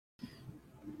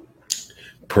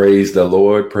Praise the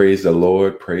Lord, praise the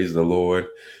Lord, praise the Lord,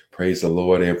 praise the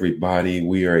Lord, everybody.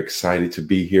 We are excited to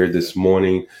be here this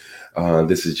morning.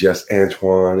 This is just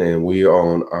Antoine, and we are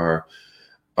on our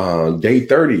day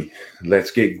 30.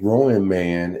 Let's get growing,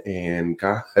 man. And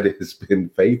God has been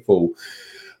faithful.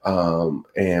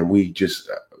 And we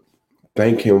just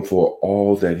thank him for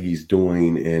all that he's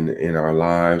doing in our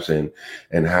lives and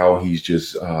how he's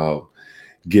just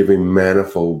giving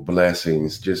manifold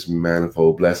blessings, just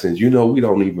manifold blessings. You know, we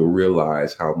don't even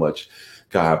realize how much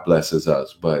God blesses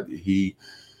us, but he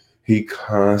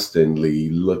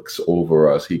constantly looks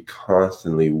over us. He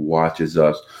constantly watches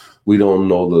us. We don't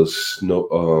know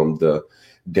the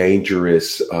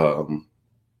dangerous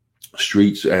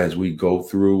streets as we go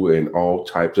through, and all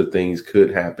types of things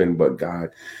could happen, but God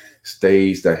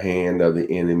stays the hand of the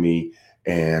enemy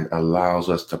and allows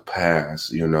us to pass,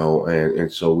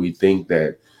 and so we think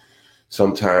that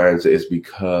sometimes it's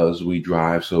because we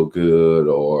drive so good,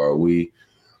 or we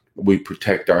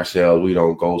protect ourselves, we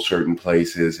don't go certain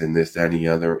places and this, that, and the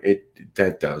other.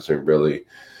 That doesn't really,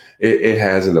 it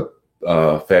has an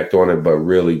effect on it, but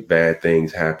really bad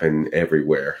things happen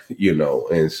everywhere,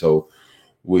 and so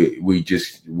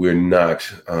we're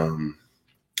not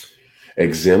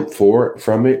exempt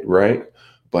from it, right?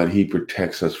 But he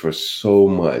protects us for so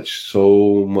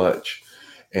much.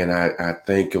 And I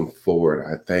thank him for it.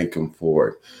 I thank him for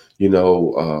it.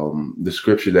 The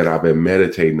scripture that I've been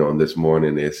meditating on this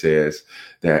morning, it says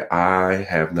that I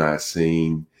have not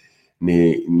seen,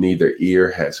 neither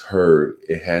ear has heard.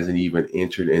 It hasn't even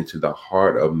entered into the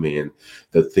heart of men,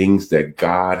 the things that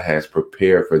God has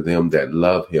prepared for them that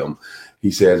love him.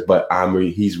 He says, but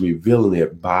he's revealing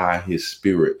it by his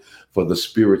Spirit. For the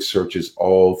Spirit searches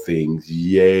all things,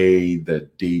 yea, the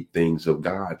deep things of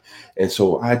God. And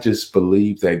so I just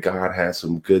believe that God has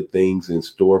some good things in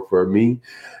store for me.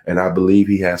 And I believe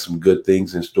he has some good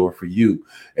things in store for you.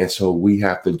 And so we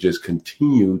have to just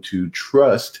continue to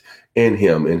trust in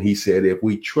him. And he said, if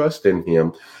we trust in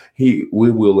him, we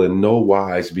will in no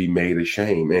wise be made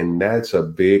ashamed. And that's a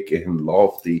big and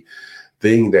lofty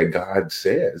thing that God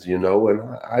says, and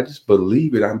I just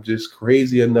believe it. I'm just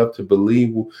crazy enough to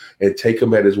believe and take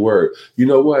him at his word. You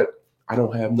know what? I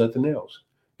don't have nothing else.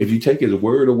 If you take his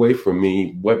word away from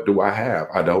me, what do I have?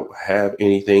 I don't have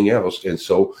anything else. And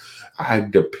so I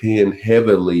depend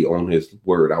heavily on his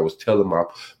word. I was telling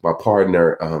my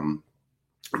partner,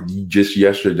 just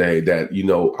yesterday that,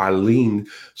 I lean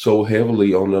so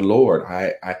heavily on the Lord.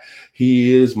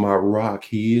 He is my rock.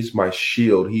 He is my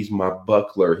shield. He's my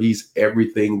buckler. He's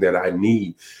everything that I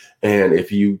need. And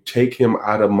if you take him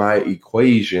out of my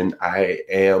equation, I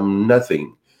am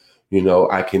nothing.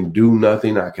 I can do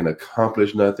nothing. I can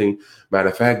accomplish nothing. Matter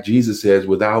of fact, Jesus says,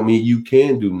 without me, you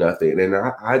can do nothing. And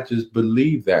I just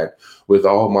believe that with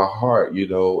all my heart,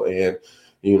 and,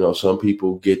 some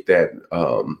people get that,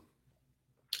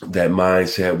 that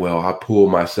mindset, well, I pull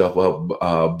myself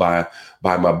up by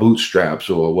my bootstraps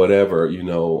or whatever,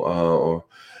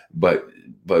 but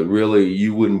really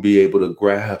you wouldn't be able to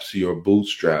grasp your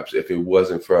bootstraps if it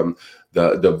wasn't from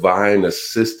the divine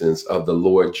assistance of the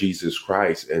Lord Jesus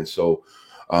Christ. And so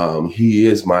he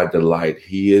is my delight.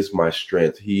 He is my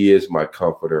strength. He is my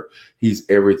comforter. He's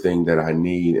everything that I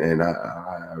need. And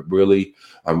I'm really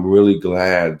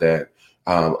glad that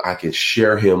I can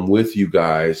share him with you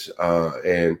guys.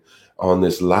 And on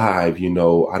this live,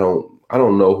 I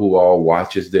don't know who all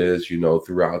watches this,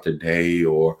 throughout the day,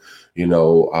 or,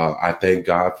 I thank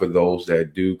God for those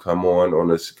that do come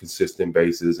on a consistent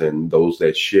basis and those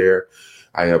that share.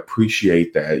 I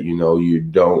appreciate that.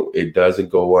 It doesn't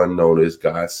go unnoticed.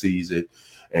 God sees it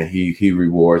and he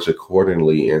rewards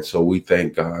accordingly. And so we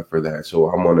thank God for that. So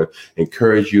I'm going to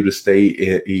encourage you to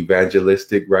stay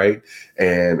evangelistic, right?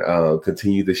 And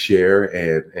continue to share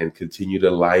and continue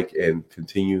to like and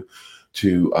continue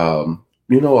to,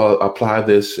 apply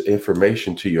this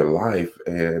information to your life.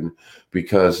 And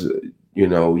because,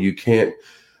 you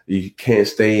can't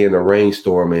stay in a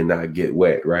rainstorm and not get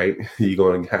wet, right? You're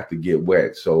going to have to get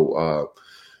wet. So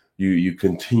you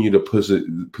continue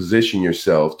to position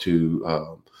yourself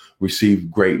to receive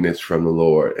greatness from the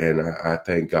Lord. And I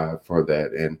thank God for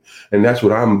that. And that's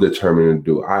what I'm determined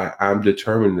to do. I'm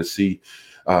determined to see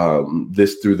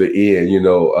this through the end.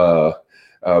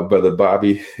 Brother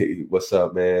Bobby, what's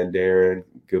up, man? Darren,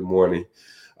 good morning.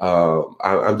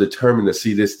 I'm determined to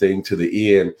see this thing to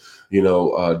the end.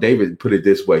 David put it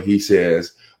this way. He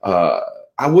says, I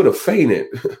would have fainted,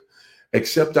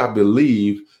 except I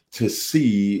believe to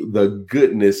see the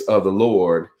goodness of the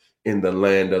Lord in the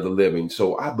land of the living.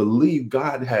 So I believe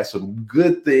God has some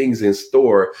good things in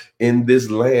store in this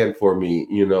land for me,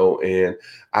 and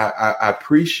I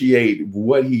appreciate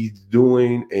what he's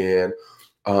doing. And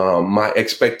my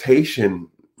expectation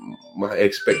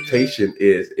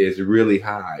is really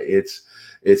high. It's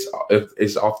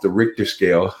off the Richter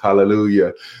scale.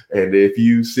 Hallelujah. And if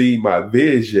you see my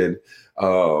vision,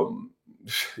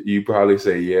 you probably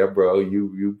say, yeah, bro,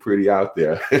 you pretty out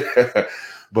there.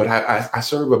 But I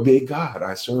serve a big God.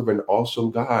 I serve an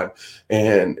awesome God.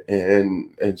 And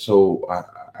so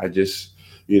I just,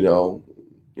 I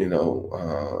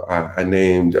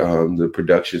named the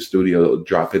production studio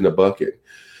Drop in the Bucket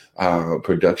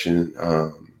production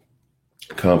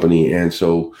company. And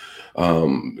so,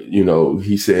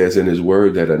 he says in his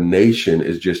word that a nation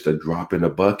is just a drop in a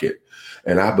bucket.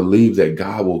 And I believe that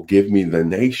God will give me the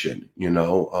nation, and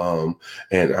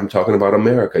I'm talking about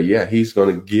America. Yeah, he's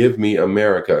going to give me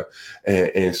America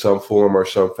in some form or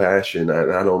some fashion.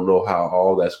 And I don't know how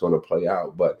all that's going to play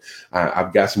out, but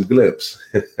I've got some glimpse.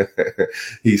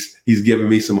 He's given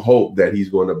me some hope that he's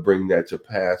going to bring that to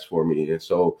pass for me. And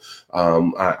so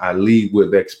I lead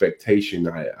with expectation.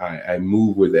 I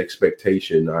move with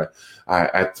expectation.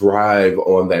 I thrive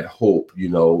on that hope,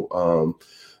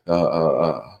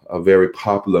 a very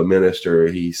popular minister,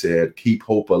 he said, keep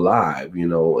hope alive,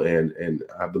 and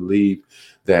I believe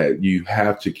that you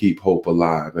have to keep hope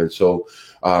alive. And so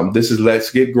this is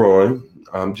Let's Get Growing.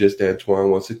 I'm just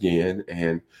Antoine once again,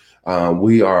 and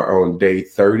we are on day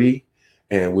 30,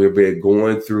 and we've been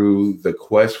going through the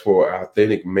quest for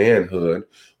authentic manhood,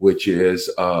 which is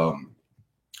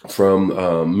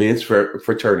from Men's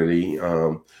Fraternity.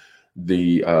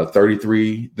 The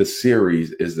 33, the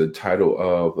series is the title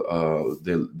of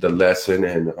the lesson,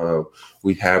 and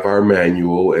we have our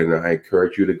manual, and I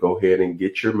encourage you to go ahead and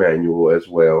get your manual as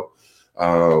well.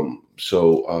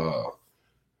 So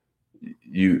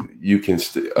you can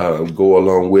go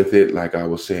along with it. Like I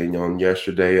was saying on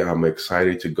yesterday, I'm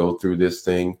excited to go through this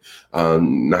thing,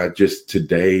 not just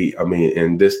today. I mean,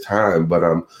 in this time, but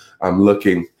I'm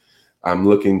looking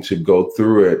to go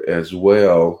through it as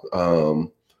well.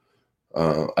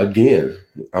 Again,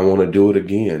 I want to do it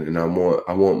again, and I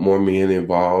want more men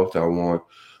involved. I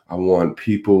want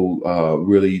people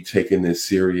really taking this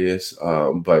serious.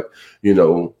 But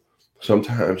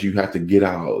sometimes you have to get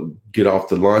off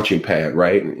the launching pad,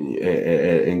 right,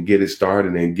 and get it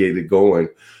started and get it going.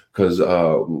 Because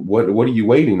what are you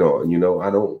waiting on? I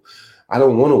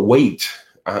don't want to wait.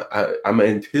 I'm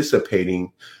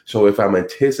anticipating. So if I'm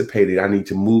anticipating, I need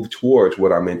to move towards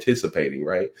what I'm anticipating,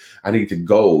 right? I need to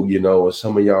go,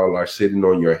 some of y'all are sitting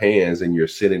on your hands and you're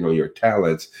sitting on your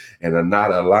talents and are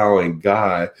not allowing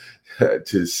God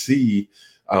to see,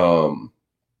 to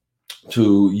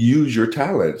use your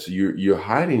talents. You're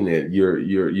hiding it.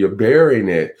 You're burying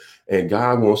it. And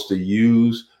God wants to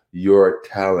use your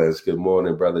talents. Good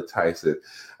morning, Brother Tyson.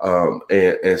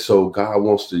 And so God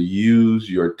wants to use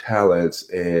your talents.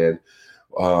 And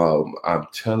I'm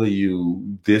telling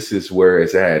you, this is where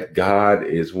it's at. God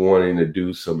is wanting to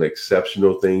do some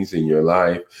exceptional things in your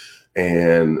life.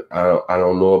 And I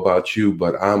don't know about you,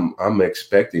 but I'm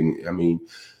expecting. I mean,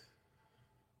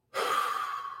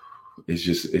 it's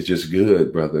just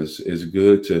good, brothers. It's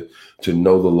good to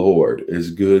know the Lord. It's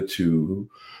good to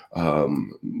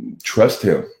trust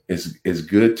him. It's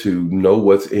good to know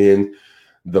what's in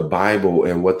the Bible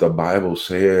and what the Bible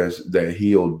says that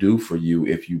he'll do for you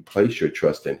if you place your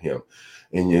trust in him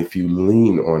and if you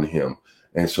lean on him.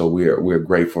 And so we're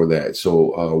grateful for that.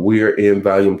 So we're in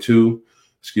volume 6,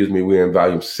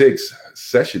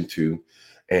 session 2,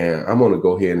 and I'm going to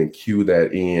go ahead and cue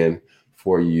that in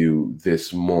for you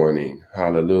this morning.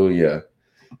 Hallelujah.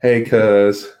 Hey,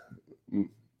 cuz.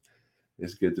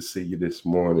 It's good to see you this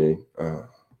morning,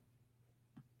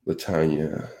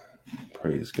 Latanya.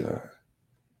 Praise God.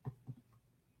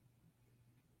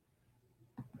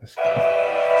 Let's go.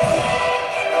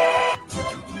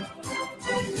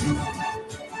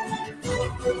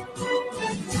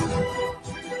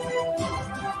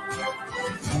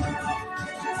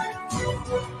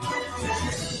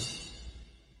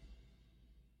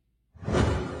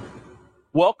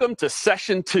 Welcome to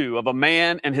session 2 of A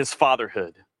Man and His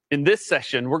Fatherhood. In this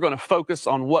session, we're going to focus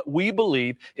on what we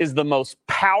believe is the most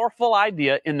powerful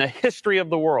idea in the history of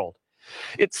the world.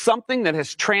 It's something that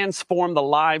has transformed the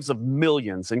lives of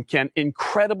millions and can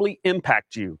incredibly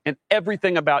impact you and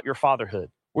everything about your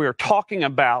fatherhood. We are talking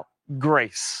about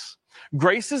grace.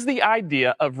 Grace is the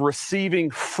idea of receiving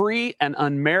free and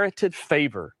unmerited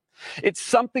favor. It's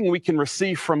something we can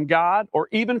receive from God or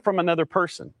even from another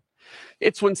person.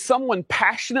 It's when someone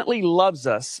passionately loves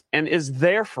us and is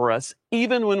there for us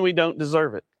even when we don't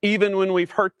deserve it, even when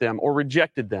we've hurt them or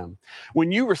rejected them.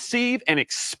 When you receive and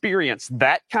experience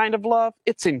that kind of love,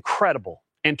 it's incredible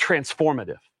and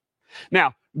transformative.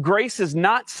 Now, grace is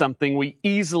not something we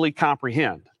easily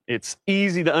comprehend. It's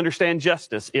easy to understand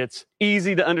justice. It's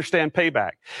easy to understand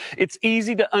payback. It's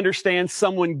easy to understand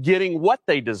someone getting what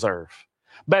they deserve.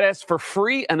 But as for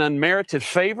free and unmerited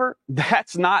favor,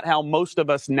 that's not how most of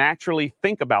us naturally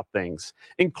think about things,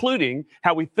 including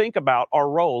how we think about our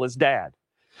role as dad.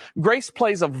 Grace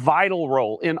plays a vital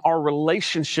role in our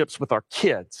relationships with our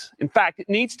kids. In fact, it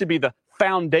needs to be the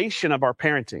foundation of our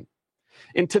parenting.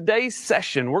 In today's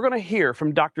session, we're going to hear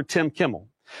from Dr. Tim Kimmel.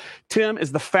 Tim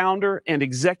is the founder and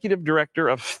executive director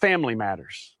of Family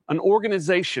Matters, an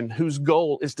organization whose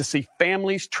goal is to see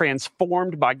families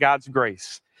transformed by God's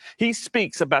grace. He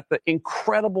speaks about the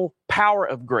incredible power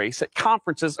of grace at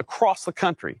conferences across the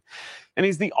country, and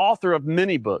he's the author of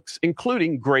many books,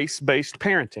 including Grace-Based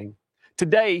Parenting.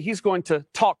 Today, he's going to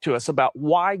talk to us about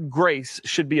why grace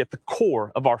should be at the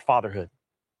core of our fatherhood.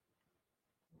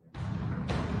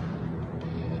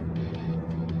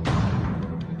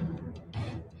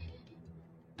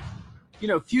 You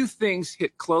know, few things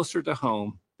hit closer to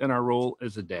home than our role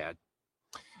as a dad.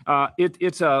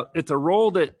 It's a role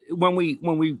that when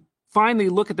we finally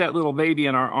look at that little baby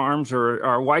in our arms, or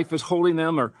our wife is holding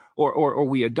them, or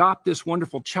we adopt this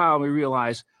wonderful child, we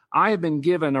realize I have been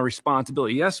given a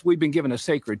responsibility. Yes, we've been given a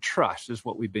sacred trust is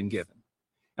what we've been given.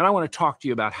 And I want to talk to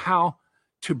you about how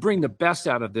to bring the best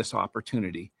out of this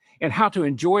opportunity and how to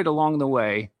enjoy it along the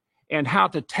way and how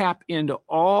to tap into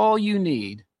all you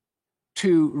need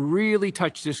to really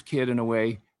touch this kid in a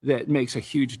way that makes a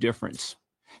huge difference.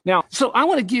 Now, so I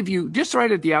want to give you, just right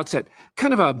at the outset,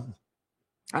 kind of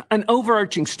an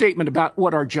overarching statement about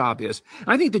what our job is.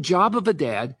 I think the job of a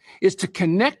dad is to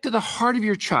connect to the heart of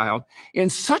your child in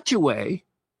such a way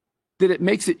that it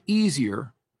makes it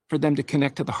easier for them to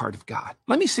connect to the heart of God.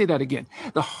 Let me say that again.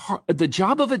 The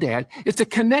job of a dad is to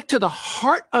connect to the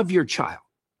heart of your child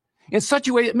in such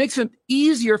a way that makes it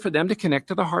easier for them to connect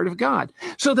to the heart of God.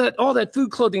 So that all that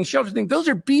food, clothing, shelter thing, those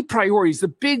are B priorities. The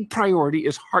big priority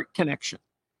is heart connection.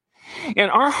 And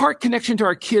our heart connection to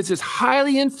our kids is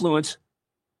highly influenced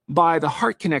by the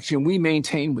heart connection we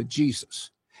maintain with Jesus.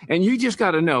 And you just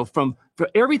got to know for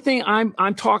everything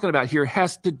I'm talking about here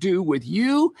has to do with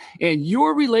you and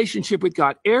your relationship with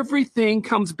God. Everything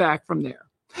comes back from there.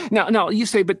 Now you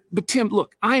say, but Tim,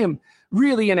 look, I am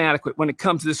really inadequate when it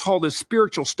comes to this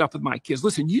spiritual stuff with my kids.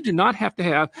 Listen, you do not have to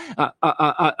have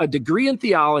a degree in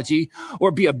theology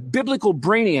or be a biblical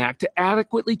brainiac to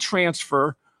adequately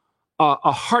transfer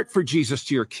a heart for Jesus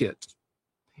to your kids.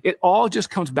 It all just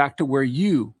comes back to where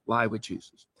you lie with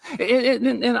Jesus.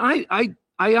 And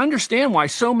I understand why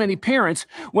so many parents,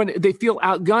 when they feel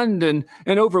outgunned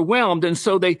and overwhelmed, and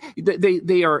so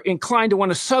they are inclined to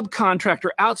want to subcontract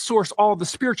or outsource all the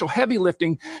spiritual heavy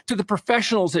lifting to the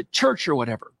professionals at church or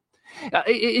whatever.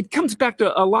 It comes back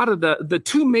to a lot of the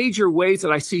two major ways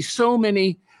that I see so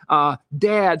many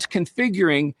dads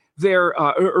configuring their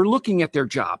or looking at their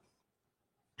job.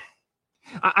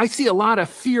 I see a lot of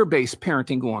fear-based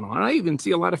parenting going on. I even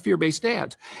see a lot of fear-based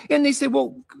dads. And they say,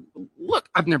 well, look,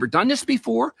 I've never done this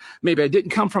before. Maybe I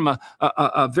didn't come from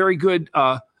a very good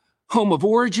home of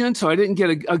origin, so I didn't get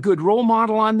a good role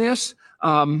model on this.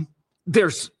 Come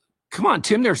on,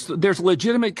 Tim, there's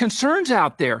legitimate concerns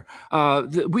out there.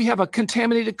 We have a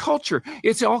contaminated culture.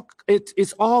 It's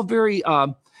all very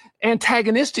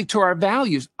antagonistic to our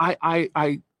values.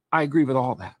 I agree with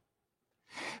all that.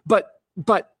 But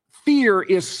fear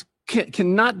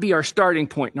cannot be our starting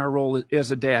point in our role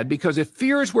as a dad, because if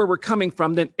fear is where we're coming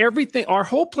from, then our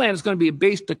whole plan is going to be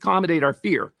based to accommodate our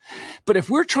fear. But if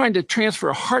we're trying to transfer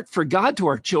a heart for God to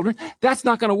our children, that's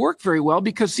not going to work very well,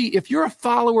 because see, if you're a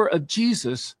follower of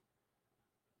Jesus,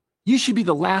 you should be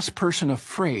the last person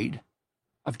afraid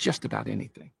of just about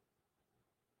anything.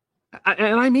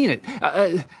 And I mean it.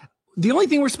 The only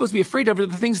thing we're supposed to be afraid of are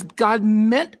the things that God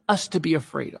meant us to be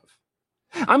afraid of.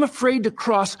 I'm afraid to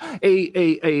cross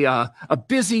a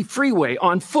busy freeway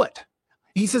on foot.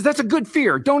 He says, that's a good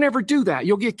fear. Don't ever do that.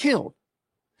 You'll get killed.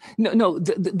 No,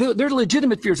 there are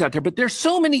legitimate fears out there, but there's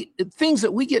so many things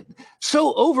that we get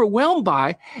so overwhelmed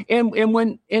by, and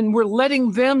we're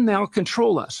letting them now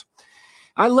control us.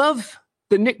 I love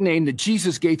the nickname that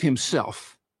Jesus gave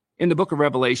himself in the book of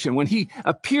Revelation. When he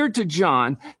appeared to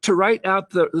John to write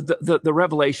out the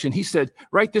revelation, he said,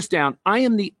 write this down. I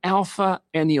am the Alpha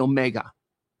and the Omega.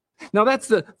 Now, that's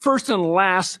the first and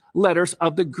last letters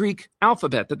of the Greek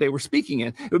alphabet that they were speaking in.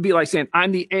 It would be like saying,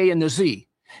 I'm the A and the Z.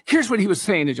 Here's what he was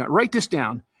saying to John. Write this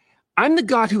down. I'm the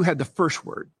God who had the first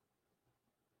word,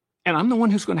 and I'm the one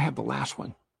who's going to have the last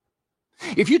one.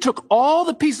 If you took all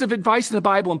the pieces of advice in the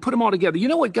Bible and put them all together, you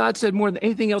know what God said more than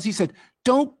anything else? He said,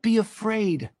 don't be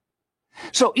afraid.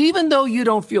 So even though you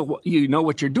don't feel, you know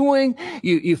what you're doing,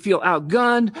 you feel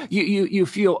outgunned, you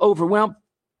feel overwhelmed,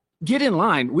 get in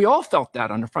line. We all felt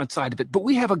that on the front side of it, but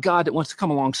we have a God that wants to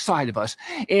come alongside of us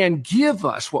and give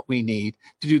us what we need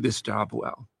to do this job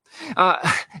well.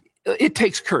 It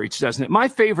takes courage, doesn't it? My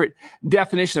favorite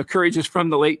definition of courage is from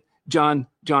the late John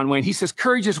Wayne. He says,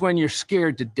 courage is when you're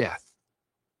scared to death,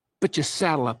 but you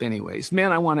saddle up anyways.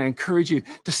 Man, I want to encourage you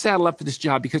to saddle up for this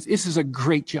job because this is a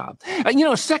great job.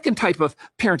 A second type of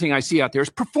parenting I see out there is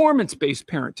performance-based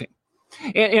parenting.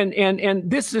 And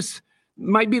this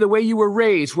might be the way you were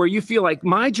raised, where you feel like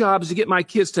my job is to get my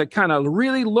kids to kind of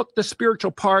really look the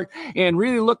spiritual part and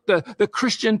really look the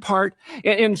Christian part.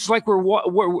 And it's like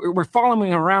we're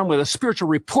following around with a spiritual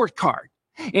report card.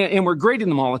 And we're grading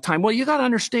them all the time. Well, you got to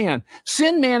understand,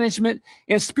 sin management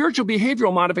and spiritual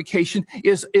behavioral modification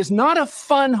is not a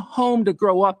fun home to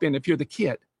grow up in if you're the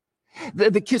kid.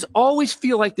 The kids always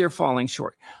feel like they're falling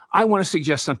short. I want to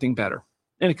suggest something better,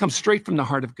 and it comes straight from the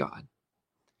heart of God.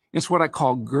 It's what I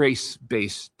call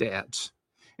grace-based dads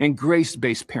and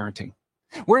grace-based parenting.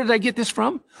 Where did I get this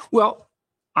from? Well,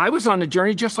 I was on a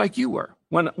journey just like you were.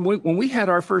 When we had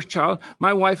our first child,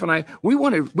 my wife and I, we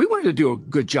wanted to do a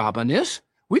good job on this.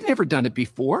 We'd never done it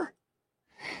before.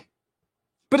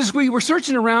 But as we were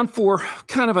searching around for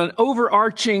kind of an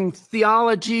overarching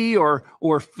theology or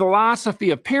philosophy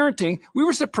of parenting, we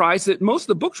were surprised that most of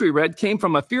the books we read came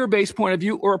from a fear-based point of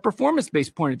view or a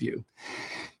performance-based point of view.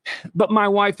 But my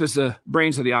wife is the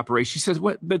brains of the operation. She says,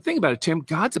 but think about it, Tim.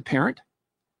 God's a parent.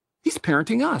 He's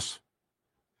parenting us.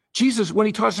 Jesus, when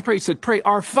he taught us to pray, he said, pray,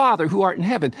 our Father who art in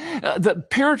heaven. The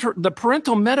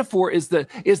parental metaphor is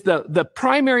the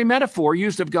primary metaphor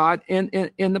used of God in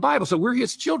the Bible. So we're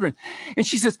his children. And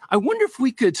she says, I wonder if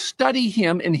we could study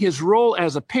him and his role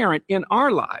as a parent in our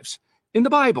lives, in the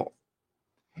Bible,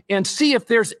 and see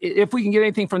if we can get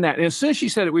anything from that. And as soon as she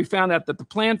said it, we found out that the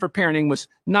plan for parenting was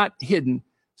not hidden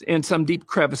in some deep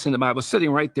crevice in the Bible, sitting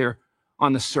right there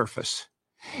on the surface.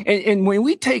 And when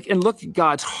we take and look at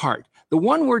God's heart, the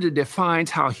one word that defines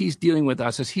how he's dealing with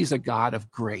us is he's a God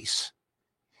of grace.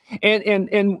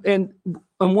 And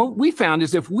what we found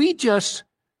is if we just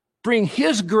bring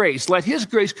his grace, let his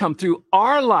grace come through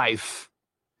our life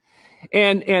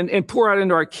and pour out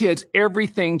into our kids,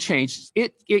 everything changes.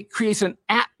 It creates an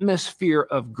atmosphere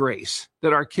of grace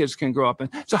that our kids can grow up in.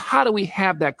 So how do we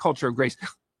have that culture of grace?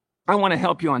 I want to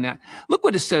help you on that. Look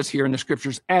what it says here in the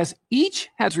scriptures. As each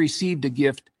has received a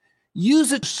gift,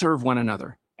 use it to serve one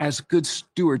another as good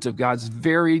stewards of God's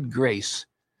varied grace.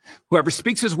 Whoever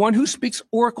speaks is one who speaks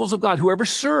oracles of God. Whoever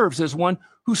serves is one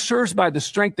who serves by the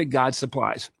strength that God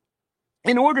supplies.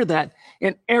 In order that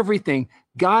in everything,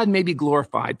 God may be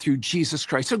glorified through Jesus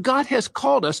Christ. So God has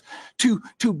called us to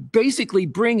basically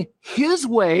bring his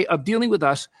way of dealing with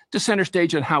us to center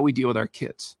stage on how we deal with our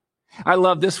kids. I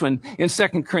love this one in 2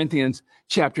 Corinthians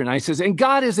chapter 9. It says, and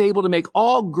God is able to make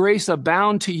all grace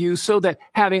abound to you so that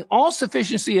having all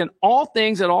sufficiency in all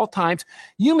things at all times,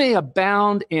 you may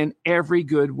abound in every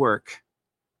good work.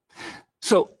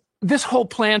 So this whole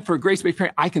plan for grace-based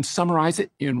parenting, I can summarize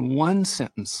it in one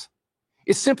sentence.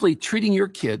 It's simply treating your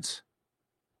kids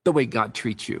the way God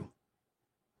treats you.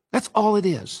 That's all it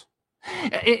is.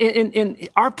 And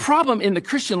our problem in the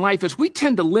Christian life is we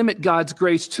tend to limit God's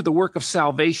grace to the work of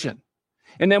salvation.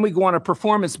 And then we go on a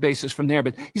performance basis from there.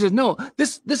 But he says, no,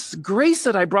 this grace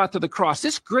that I brought to the cross,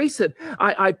 this grace that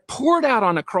I poured out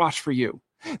on the cross for you,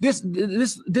 this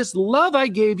love I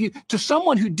gave you to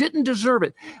someone who didn't deserve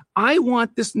it, I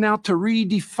want this now to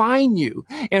redefine you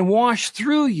and wash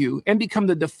through you and become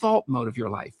the default mode of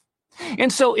your life.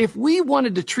 And so if we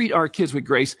wanted to treat our kids with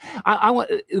grace,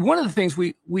 one of the things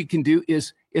we can do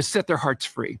is set their hearts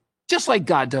free, just like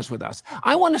God does with us.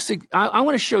 I want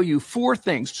to show you 4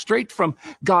 things straight from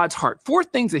God's heart, 4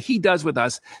 things that he does with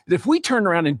us, that if we turn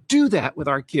around and do that with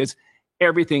our kids,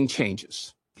 everything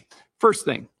changes. First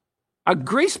thing, a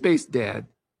grace-based dad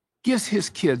gives his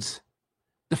kids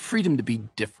the freedom to be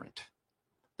different.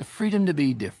 The freedom to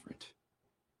be different.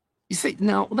 You say,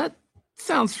 now that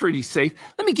sounds pretty safe.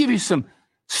 Let me give you some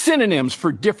synonyms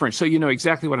for different so you know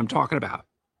exactly what I'm talking about.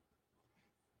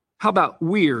 How about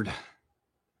weird,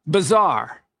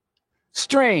 bizarre,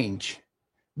 strange,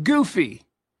 goofy,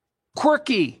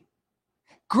 quirky?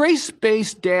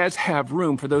 Grace-based dads have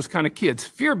room for those kind of kids.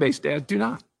 Fear-based dads do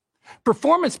not.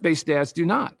 Performance-based dads do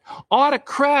not.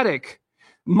 Autocratic,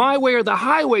 my way or the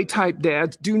highway type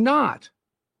dads do not.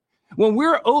 When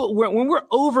we're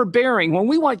overbearing, when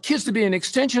we want kids to be an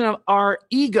extension of our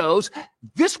egos,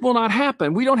 this will not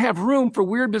happen. We don't have room for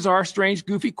weird, bizarre, strange,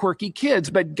 goofy, quirky kids,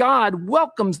 but God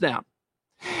welcomes them.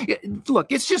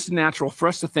 Look, it's just natural for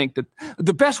us to think that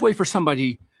the best way for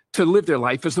somebody to live their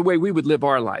life is the way we would live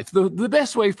our life. The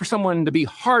best way for someone to be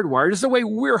hardwired is the way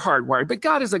we're hardwired. But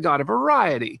God is a God of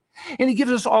variety, and he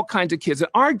gives us all kinds of kids. And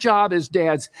our job as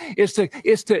dads is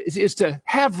to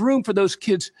have room for those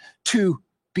kids to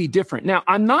be different. Now,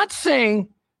 I'm not saying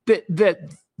that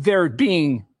they're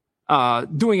doing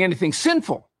anything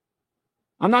sinful.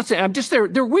 I'm not saying,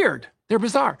 they're weird. They're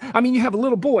bizarre. I mean, you have a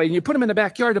little boy and you put him in the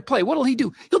backyard to play. What'll he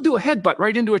do? He'll do a headbutt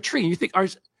right into a tree. And you think,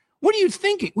 what are you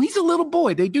thinking? Well, he's a little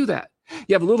boy. They do that.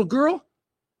 You have a little girl.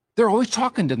 They're always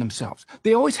talking to themselves.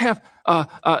 They always have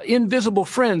invisible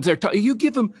friends. You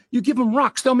give them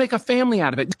rocks. They'll make a family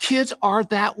out of it. Kids are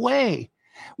that way.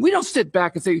 We don't sit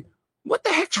back and say, what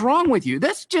the heck's wrong with you?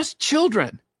 That's just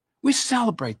children. We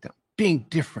celebrate them being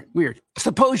different, weird.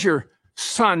 Suppose your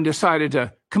son decided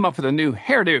to come up with a new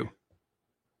hairdo.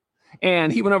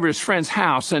 And he went over to his friend's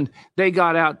house and they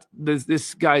got out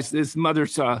this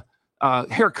mother's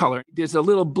hair color. There's a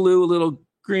little blue, a little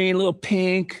green, a little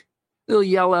pink, a little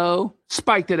yellow,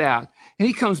 spiked it out. And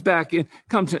he comes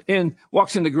in,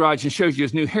 walks in the garage and shows you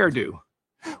his new hairdo.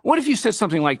 What if you said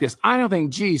something like this? I don't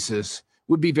think Jesus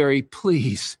would be very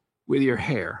pleased with your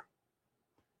hair.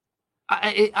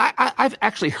 I've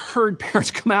actually heard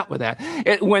parents come out with that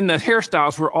when the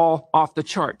hairstyles were all off the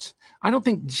charts. I don't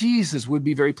think Jesus would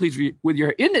be very pleased with your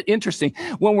hair. Isn't it interesting?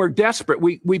 When we're desperate,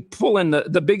 we pull in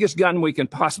the biggest gun we can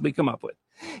possibly come up with.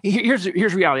 Here's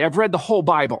reality. I've read the whole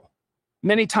Bible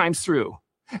many times through.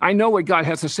 I know what God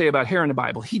has to say about hair in the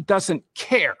Bible. He doesn't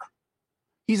care.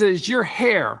 He says, your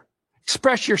hair.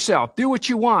 Express yourself. Do what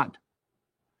you want.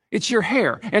 It's your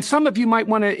hair. And some of you might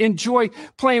want to enjoy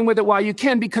playing with it while you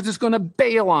can because it's going to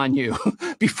bail on you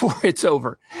before it's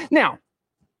over. Now,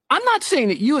 I'm not saying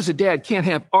that you as a dad can't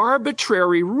have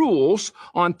arbitrary rules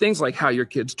on things like how your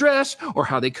kids dress or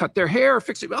how they cut their hair or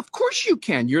fix it. Of course you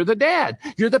can. You're the dad.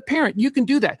 You're the parent. You can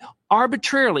do that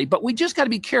arbitrarily, but we just got to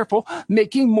be careful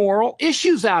making moral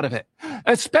issues out of it,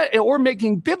 or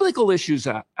making biblical issues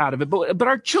out of it. But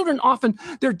our children often,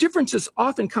 their differences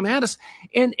often come at us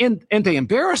and they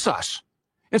embarrass us.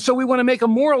 And so we want to make a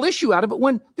moral issue out of it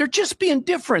when they're just being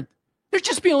different. They're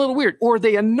just being a little weird, or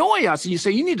they annoy us, and you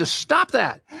say, you need to stop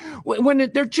that, when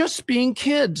they're just being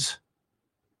kids.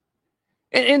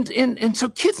 And so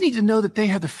kids need to know that they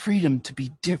have the freedom to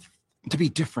be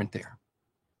different there.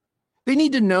 They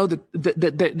need to know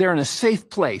that they're in a safe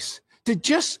place to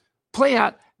just play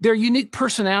out their unique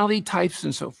personality types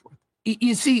and so forth.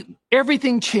 You see,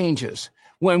 everything changes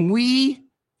when we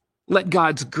let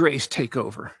God's grace take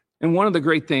over. And one of the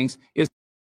great things is,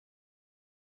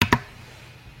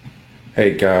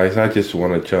 hey guys, I just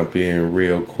want to jump in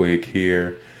real quick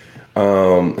here.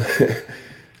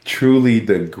 Truly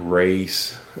the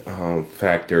grace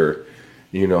factor,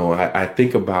 I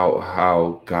think about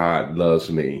how God loves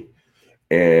me,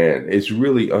 and it's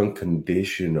really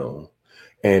unconditional.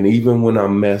 And even when I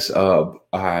mess up,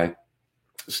 I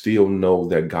still know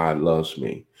that God loves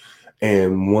me.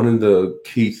 And one of the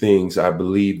key things I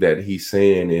believe that he's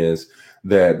saying is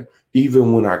that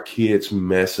even when our kids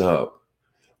mess up,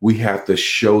 we have to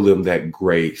show them that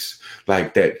grace,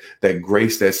 like that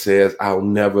grace that says, I'll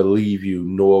never leave you,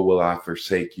 nor will I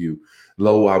forsake you.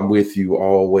 Lo, I'm with you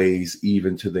always,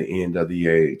 even to the end of the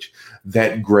age.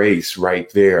 That grace right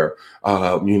there,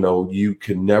 you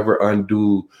can never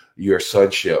undo your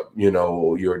sonship,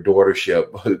 your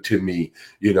daughtership to me,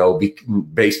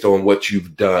 based on what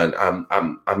you've done.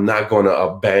 I'm not going to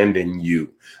abandon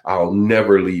you. I'll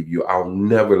never leave you. I'll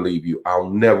never leave you. I'll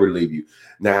never leave you.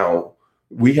 Now,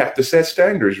 we have to set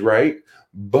standards, right?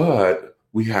 But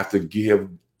we have to give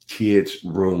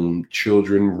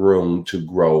children room to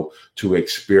grow, to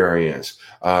experience.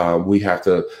 We have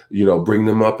to, bring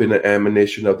them up in the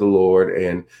admonition of the Lord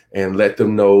and let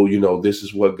them know, this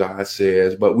is what God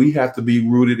says. But we have to be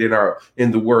rooted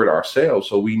in the word ourselves,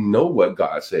 so we know what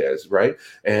God says, right?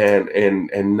 And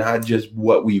not just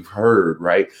what we've heard,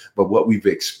 right? But what we've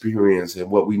experienced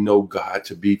and what we know God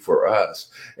to be for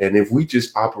us. And if we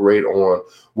just operate on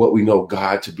what we know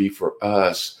God to be for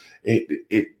us,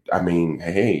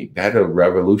 that'll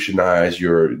revolutionize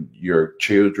your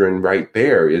children right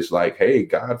there. It's like, hey,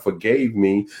 God forgave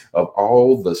me of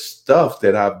all the stuff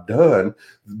that I've done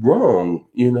wrong,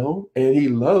 and he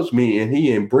loves me and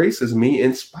he embraces me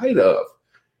in spite of.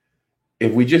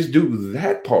 If we just do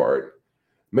that part,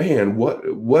 man, what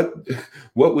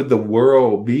would the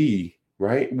world be,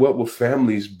 right? What would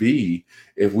families be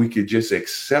if we could just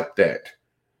accept that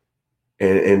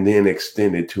and then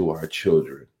extend it to our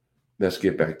children? Let's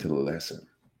get back to the lesson.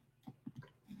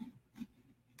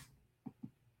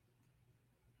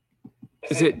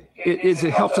 It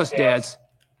helps us dads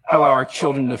allow our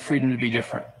children the freedom to be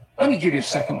different. Let me give you a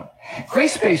second one.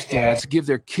 Grace-based dads give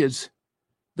their kids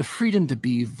the freedom to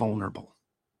be vulnerable.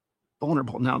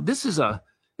 Vulnerable. Now, this is a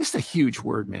huge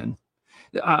word, man.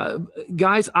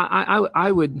 Guys,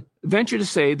 I would venture to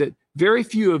say that very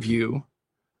few of you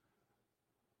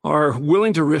are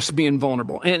willing to risk being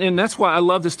vulnerable. And that's why I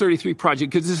love this 33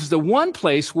 Project, because this is the one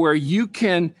place where you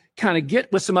can kind of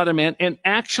get with some other men and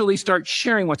actually start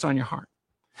sharing what's on your heart.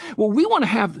 Well, we want to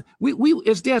have, we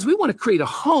as dads, we want to create a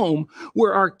home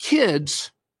where our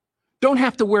kids don't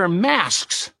have to wear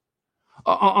masks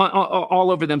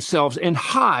all over themselves and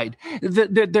hide.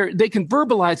 They can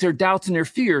verbalize their doubts and their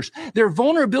fears. Their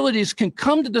vulnerabilities can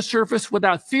come to the surface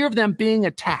without fear of them being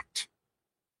attacked.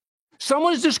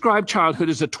 Someone has described childhood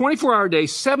as a 24-hour day,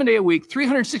 7-day a week,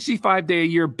 365-day a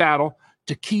year battle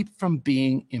to keep from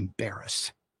being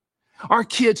embarrassed. Our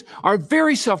kids are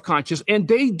very self-conscious, and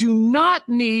they do not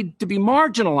need to be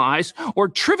marginalized or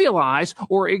trivialized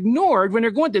or ignored when they're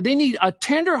going through. They need a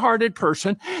tender-hearted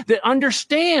person that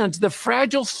understands the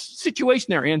fragile situation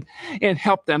they're in and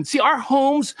help them. See, our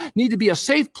homes need to be a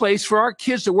safe place for our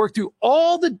kids to work through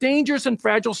all the dangerous and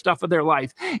fragile stuff of their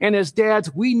life. And as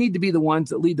dads, we need to be the ones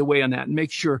that lead the way on that and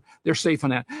make sure they're safe on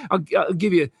that. I'll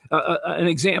give you an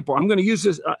example. I'm going to use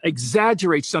this,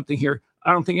 exaggerate something here.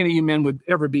 I don't think any of you men would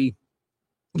ever be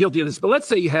guilty of this, but let's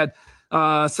say you had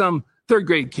some fourth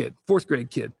grade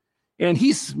kid, and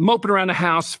he's moping around the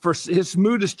house. His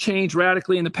mood has changed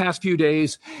radically in the past few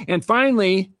days, and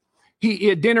finally,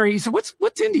 at dinner, he said,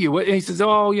 "What's into you?" And he says,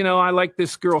 "Oh, I like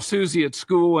this girl Susie at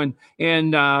school, and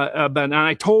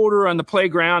I told her on the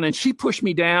playground, and she pushed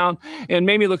me down and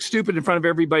made me look stupid in front of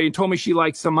everybody, and told me she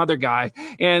liked some other guy,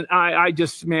 and I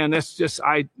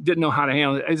didn't know how to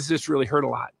handle it. It just really hurt a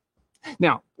lot."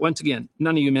 Now, once again,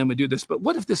 none of you men would do this, but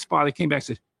what if this father came back and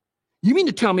said, "You mean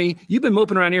to tell me you've been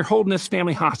moping around here holding this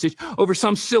family hostage over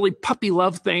some silly puppy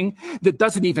love thing that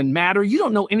doesn't even matter? You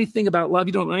don't know anything about love.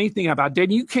 You don't know anything about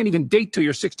dating. You can't even date till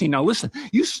you're 16. Now, listen,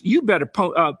 you better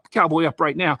cowboy up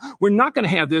right now. We're not going to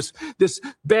have this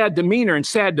bad demeanor and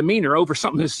sad demeanor over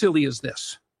something as silly as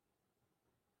this."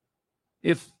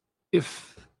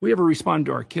 If we ever respond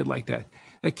to our kid like that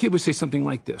kid would say something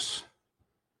like this.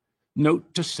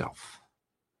 Note to self: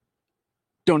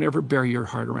 don't ever bury your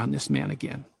heart around this man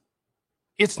again.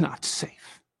 It's not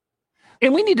safe.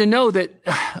 And we need to know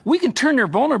that we can turn their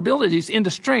vulnerabilities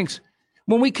into strengths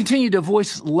when we continue to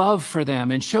voice love for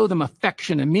them and show them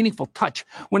affection and meaningful touch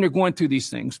when they're going through these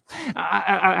things.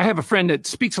 I have a friend that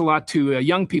speaks a lot to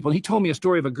young people. He told me a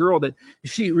story of a girl that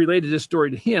she related this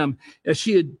story to him.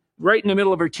 She had, right in the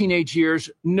middle of her teenage years,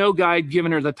 no guy had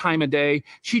given her the time of day.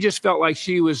 She just felt like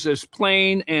she was as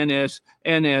plain and as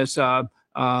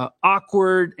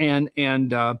awkward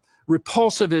and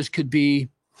repulsive as could be.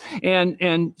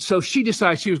 And so she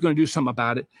decided she was going to do something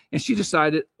about it. And she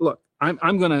decided, look,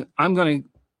 I'm going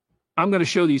to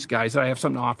show these guys that I have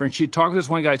something to offer. And she'd talked to this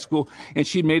one guy at school, and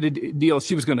she'd made a deal.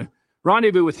 She was going to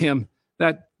rendezvous with him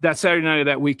that Saturday night of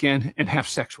that weekend and have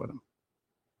sex with him.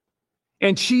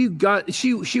 And she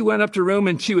went up to her room,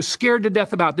 and she was scared to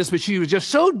death about this, but she was just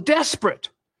so desperate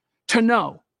to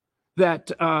know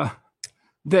that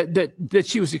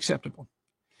she was acceptable.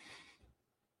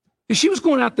 As she was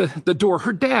going out the door,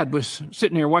 her dad was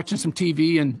sitting there watching some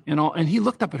TV and he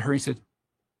looked up at her. He said,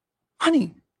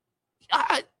 "Honey,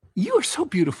 you are so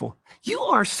beautiful. You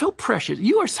are so precious.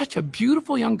 You are such a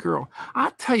beautiful young girl. I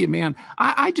tell you, man,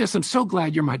 I just am so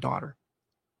glad you're my daughter."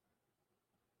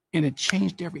 And it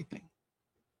changed everything.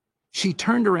 She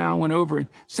turned around, went over and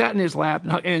sat in his lap.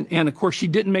 And of course, she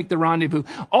didn't make the rendezvous.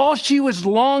 All she was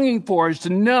longing for is to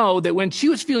know that when she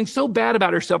was feeling so bad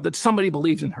about herself, that somebody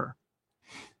believed in her.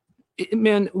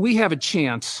 Man, we have a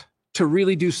chance to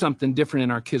really do something different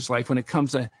in our kids' life when it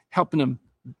comes to helping them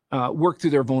work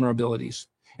through their vulnerabilities.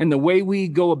 And the way we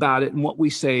go about it and what we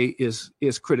say is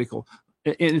critical.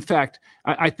 In fact,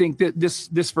 I think that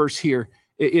this verse here,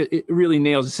 it really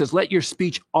nails it. It says, "Let your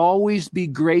speech always be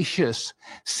gracious,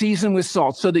 seasoned with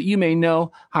salt, so that you may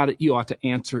know you ought to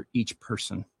answer each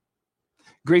person."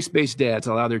 Grace-based dads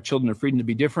allow their children the freedom to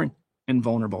be different and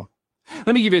vulnerable.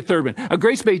 Let me give you a third one. A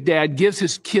grace-based dad gives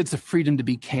his kids the freedom to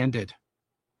be candid.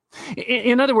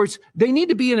 In other words, they need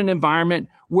to be in an environment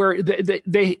where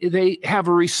they have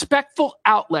a respectful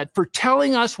outlet for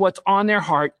telling us what's on their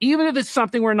heart, even if it's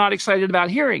something we're not excited about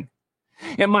hearing.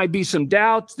 It might be some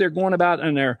doubts they're going about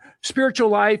in their spiritual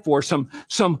life, or some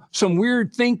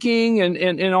weird thinking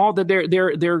and all that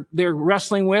they're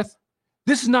wrestling with.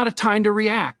 This is not a time to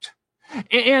react.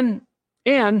 And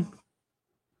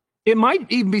it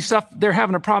might even be stuff they're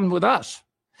having a problem with us.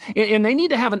 And they need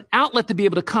to have an outlet to be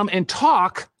able to come and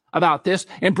talk about this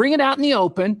and bring it out in the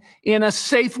open in a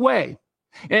safe way.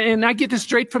 And I get this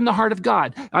straight from the heart of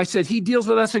God. I said, he deals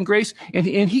with us in grace, and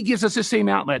he gives us the same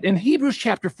outlet. In Hebrews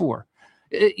chapter 4,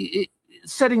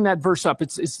 setting that verse up,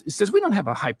 it says, we don't have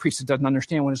a high priest that doesn't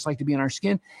understand what it's like to be in our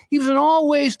skin. He was in all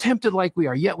ways tempted like we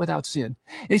are, yet without sin.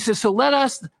 And he says, so let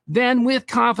us then with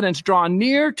confidence draw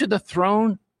near to the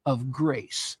throne of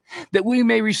grace, that we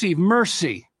may receive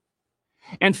mercy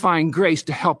and find grace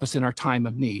to help us in our time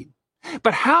of need.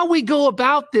 But how we go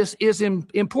about this is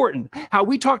important. How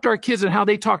we talk to our kids and how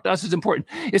they talk to us is important.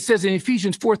 It says in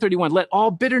Ephesians 4:31, let all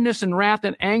bitterness and wrath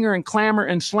and anger and clamor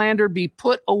and slander be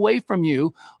put away from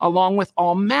you, along with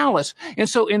all malice. And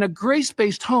so in a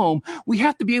grace-based home, we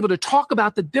have to be able to talk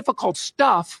about the difficult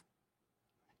stuff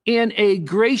in a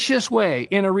gracious way,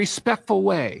 in a respectful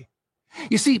way.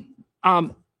 You see,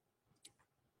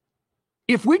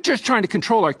 if we're just trying to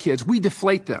control our kids, we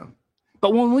deflate them.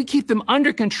 But when we keep them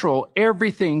under control,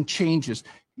 everything changes.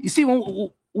 You see,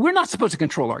 we're not supposed to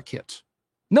control our kids.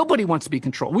 Nobody wants to be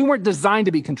controlled. We weren't designed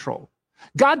to be controlled.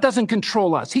 God doesn't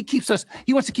control us. He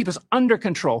wants to keep us under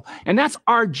control. And that's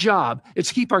our job, is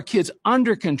to keep our kids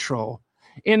under control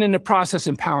and in the process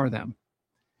empower them.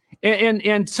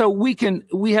 And so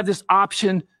we have this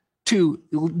option to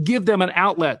give them an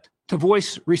outlet to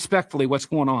voice respectfully what's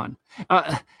going on.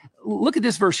 Look at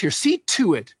this verse here. See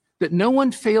to it that no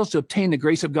one fails to obtain the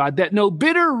grace of God, that no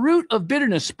bitter root of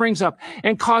bitterness springs up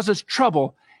and causes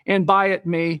trouble, and by it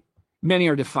many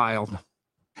are defiled.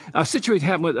 A situation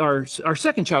happened with our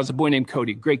second child, is a boy named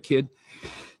Cody, great kid.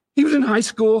 He was in high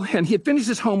school, and he had finished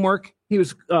his homework. He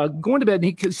was going to bed,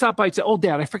 and he stopped by and said, oh,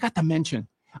 Dad, I forgot to mention,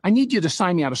 I need you to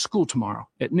sign me out of school tomorrow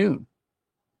at noon.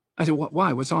 I said,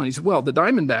 why? What's on? He said, well, the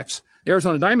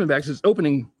Arizona Diamondbacks is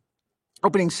opening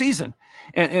season.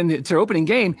 And it's their opening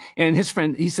game. And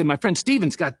he said, my friend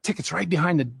Steven's got tickets right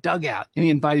behind the dugout. And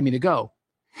he invited me to go.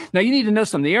 Now, you need to know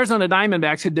something. The Arizona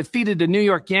Diamondbacks had defeated the New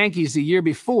York Yankees the year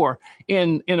before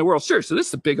in the World Series. So this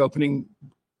is a big opening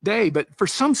day. But for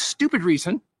some stupid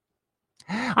reason,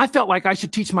 I felt like I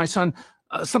should teach my son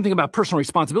something about personal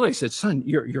responsibility. I said, son,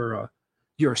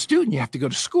 you're a student. You have to go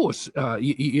to school.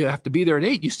 You have to be there at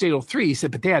 8. You stay till 3. He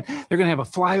said, but Dad, they're going to have a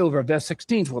flyover of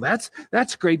F-16s. Well,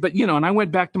 that's great. But, and I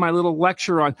went back to my little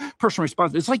lecture on personal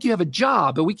responsibility. It's like you have a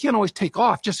job, but we can't always take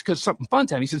off just because something fun's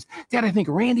happening. He says, Dad, I think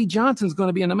Randy Johnson's going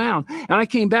to be in the mound. And I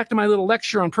came back to my little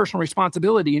lecture on personal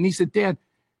responsibility. And he said, Dad,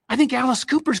 I think Alice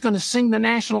Cooper's going to sing the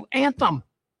national anthem.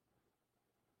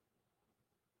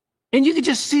 And you could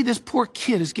just see this poor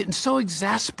kid is getting so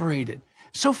exasperated,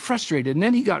 so frustrated. And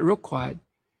then he got real quiet.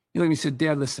 He looked at me and said,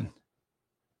 Dad, listen,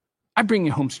 I bring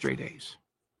you home straight A's.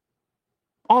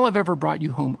 All I've ever brought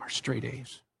you home are straight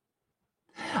A's.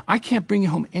 I can't bring you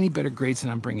home any better grades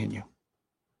than I'm bringing you.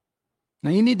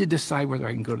 Now you need to decide whether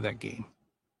I can go to that game.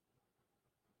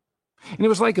 And it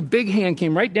was like a big hand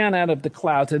came right down out of the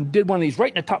clouds and did one of these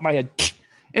right in the top of my head.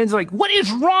 And it's like, what is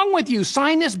wrong with you?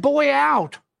 Sign this boy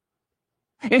out.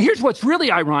 And here's what's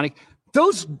really ironic.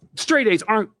 Those straight A's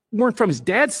weren't from his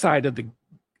dad's side of the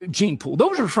gene pool.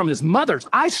 Those were from his mother's.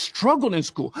 I struggled in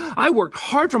school. I worked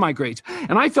hard for my grades,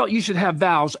 and I felt you should have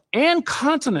vowels and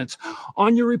consonants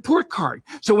on your report card.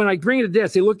 So when I bring it to Dad,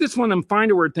 say, look, this one of them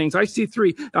find a word things. I see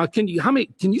 3. Can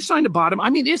you sign the bottom? I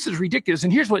mean, this is ridiculous.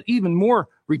 And here's what even more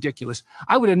ridiculous.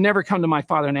 I would have never come to my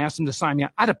father and asked him to sign me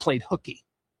out. I'd have played hooky.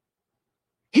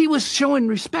 He was showing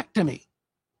respect to me.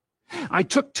 I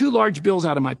took 2 large bills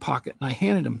out of my pocket and I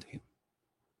handed them to him.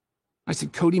 I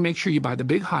said, Cody, make sure you buy the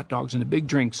big hot dogs and the big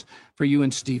drinks for you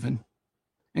and Stephen.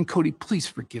 And Cody, please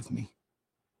forgive me.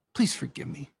 Please forgive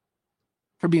me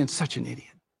for being such an idiot.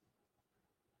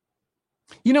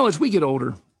 As we get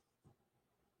older,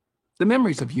 the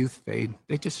memories of youth fade.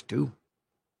 They just do.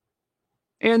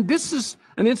 And this is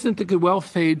an incident that could well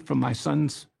fade from my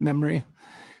son's memory.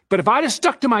 But if I'd have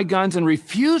stuck to my guns and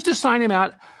refused to sign him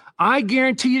out, I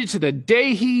guarantee you to the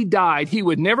day he died, he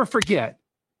would never forget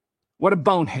what a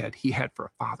bonehead he had for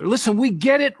a father. Listen, we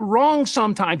get it wrong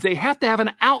sometimes. They have to have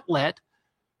an outlet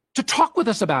to talk with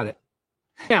us about it.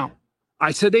 Now,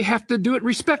 I said they have to do it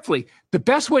respectfully. The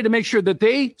best way to make sure that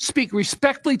they speak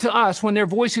respectfully to us when they're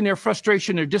voicing their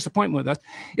frustration or disappointment with us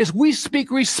is we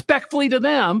speak respectfully to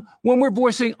them when we're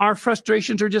voicing our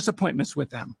frustrations or disappointments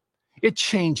with them. It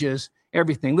changes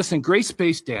everything. Listen,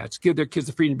 grace-based dads give their kids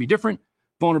the freedom to be different,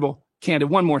 vulnerable, candid.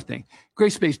 One more thing.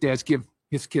 Grace-based dads give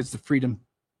his kids the freedom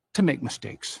to make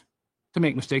mistakes.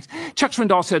 Chuck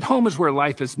Swindoll said, home is where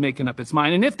life is making up its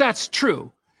mind. And if that's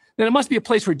true, then it must be a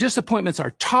place where disappointments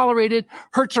are tolerated,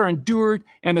 hurts are endured,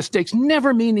 and mistakes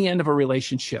never mean the end of a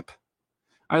relationship.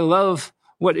 I love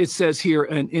what it says here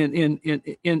in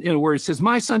where it says,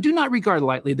 "My son, do not regard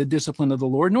lightly the discipline of the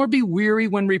Lord, nor be weary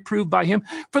when reproved by him.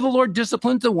 For the Lord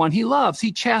disciplines the one he loves.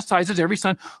 He chastises every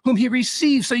son whom he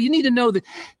receives." So you need to know that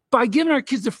by giving our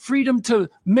kids the freedom to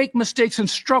make mistakes and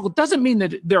struggle doesn't mean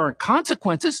that there aren't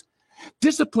consequences.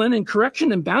 Discipline and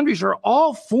correction and boundaries are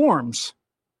all forms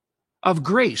of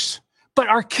grace. But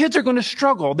our kids are going to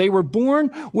struggle. They were born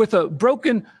with a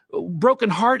broken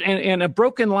heart and a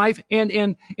broken life.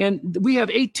 And we have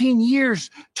 18 years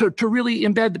to really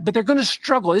embed, but they're going to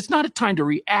struggle. It's not a time to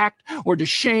react or to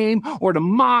shame or to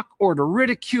mock or to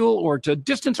ridicule or to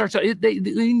distance ourselves. They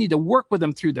need to work with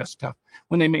them through that stuff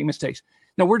when they make mistakes.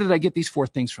 Now, where did I get these 4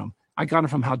 things from? I got them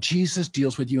from how Jesus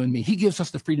deals with you and me. He gives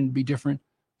us the freedom to be different,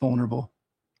 vulnerable,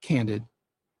 candid,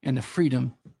 and the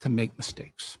freedom to make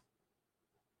mistakes.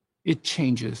 It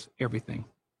changes everything.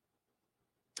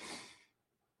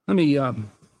 Let me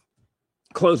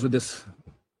close with this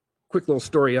quick little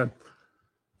story. And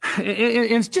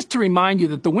it's just to remind you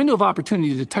that the window of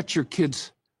opportunity to touch your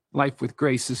kid's life with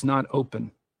grace is not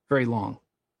open very long.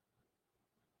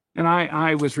 And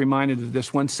I was reminded of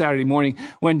this one Saturday morning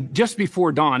when just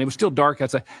before dawn, it was still dark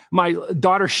outside, my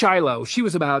daughter Shiloh, she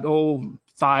was about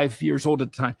 5 years old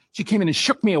at the time. She came in and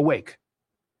shook me awake.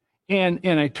 And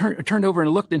I turned over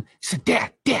and looked and said,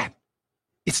 Dad,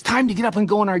 it's time to get up and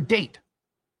go on our date.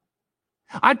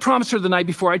 I'd promised her the night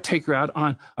before I'd take her out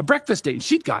on a breakfast date, and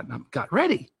she'd got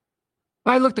ready.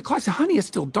 I looked at the clock and said, honey, it's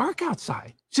still dark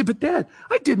outside. She said, but Dad,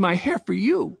 I did my hair for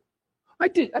you. I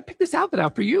picked this outfit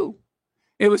out for you.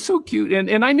 It was so cute.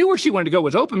 And I knew where she wanted to go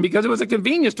was open because it was a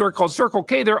convenience store called Circle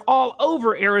K. They're all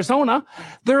over Arizona.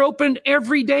 They're open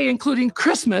every day, including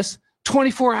Christmas,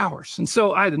 24 hours. And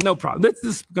so I had no problem. This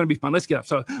is going to be fun. Let's get up.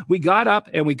 So we got up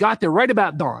and we got there right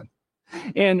about dawn.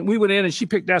 And we went in and she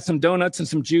picked out some donuts and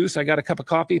some juice. I got a cup of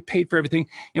coffee, paid for everything.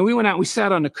 And we went out and we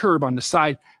sat on the curb on the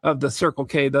side of the Circle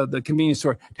K, the convenience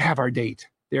store, to have our date.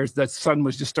 The sun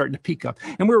was just starting to peak up.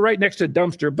 And we were right next to a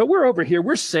dumpster, but we're over here.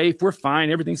 We're safe. We're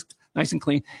fine. Everything's nice and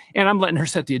clean. And I'm letting her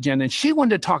set the agenda. And she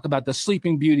wanted to talk about the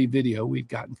Sleeping Beauty video we'd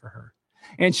gotten for her.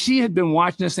 And she had been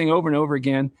watching this thing over and over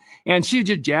again. And she was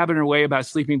just jabbing her way about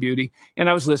Sleeping Beauty. And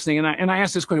I was listening. And I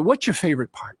asked this question, what's your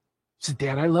favorite part? She said,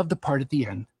 Dad, I love the part at the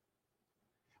end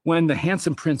when the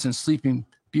handsome prince and Sleeping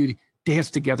Beauty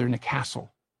danced together in a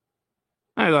castle.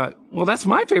 I thought, well, that's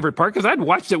my favorite part because I'd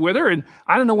watched it with her. And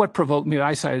I don't know what provoked me.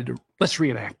 I decided, let's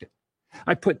reenact it.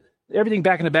 I put everything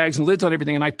back in the bags and lids on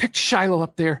everything. And I picked Shiloh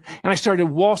up there and I started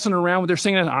waltzing around with her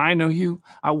singing, I know you,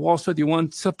 I waltzed with you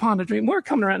once upon a dream. We're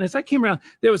coming around. And as I came around,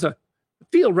 there was a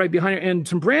field right behind her and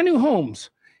some brand new homes.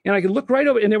 And I could look right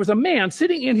over and there was a man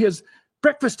sitting in his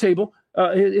breakfast table,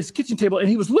 his kitchen table, and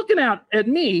he was looking out at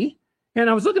me. And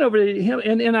I was looking over at him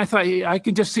and I thought, I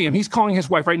could just see him. He's calling his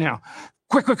wife right now.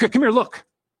 Quick, come here, look.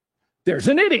 There's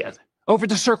an idiot over at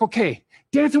the Circle K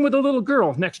dancing with a little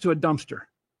girl next to a dumpster.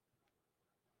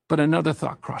 But another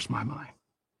thought crossed my mind.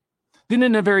 Then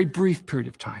in a very brief period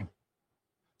of time,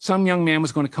 some young man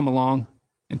was going to come along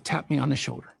and tap me on the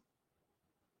shoulder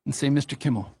and say, Mr.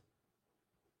 Kimmel,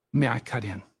 may I cut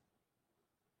in?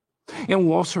 And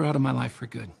waltz her out of my life for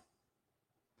good.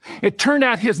 It turned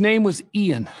out his name was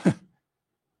Ian.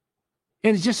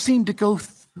 And it just seemed to go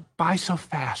by so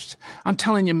fast. I'm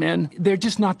telling you, men, they're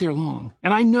just not there long.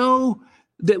 And I know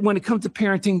that when it comes to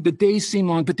parenting, the days seem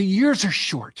long, but the years are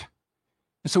short.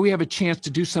 And so we have a chance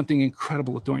to do something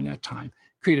incredible during that time,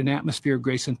 create an atmosphere of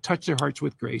grace and touch their hearts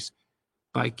with grace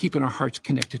by keeping our hearts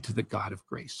connected to the God of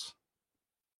grace.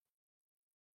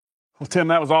 Well, Tim,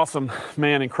 that was awesome.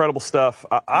 Man, incredible stuff.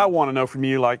 I want to know from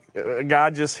you, like a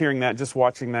guy just hearing that, just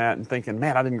watching that and thinking,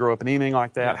 man, I didn't grow up in anything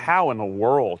like that. How in the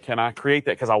world can I create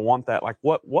that? Because I want that. Like,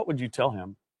 what would you tell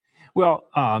him? Well,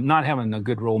 not having a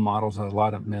good role models are a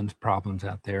lot of men's problems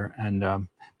out there. And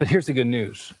but here's the good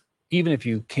news. Even if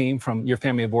you came from your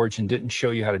family of origin, didn't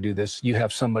show you how to do this, you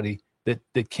have somebody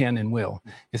that can and will.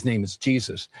 His name is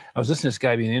Jesus. I was listening to this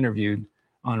guy being interviewed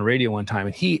on radio one time,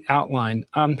 and he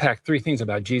unpacked 3 things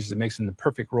about Jesus that makes him the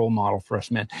perfect role model for us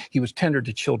men. He was tender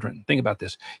to children. Think about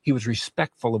this. He was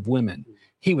respectful of women.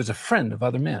 He was a friend of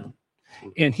other men.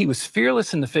 And he was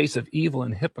fearless in the face of evil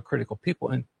and hypocritical people.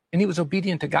 And he was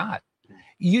obedient to God.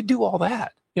 You do all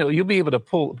that. You know, you'll be able to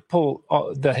pull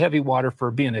the heavy water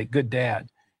for being a good dad.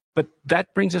 But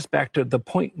that brings us back to the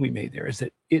point we made there, is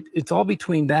that it's all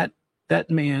between that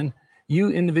man, you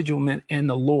individual men, and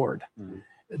the Lord. Mm-hmm.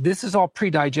 This is all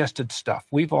pre-digested stuff.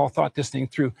 We've all thought this thing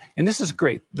through. And this is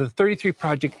great. The 33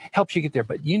 Project helps you get there.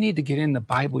 But you need to get in the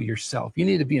Bible yourself. You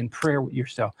need to be in prayer with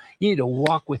yourself. You need to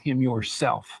walk with him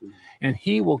yourself. And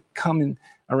he will come in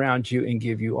around you and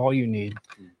give you all you need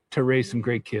to raise some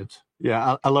great kids.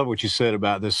 Yeah, I love what you said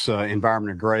about this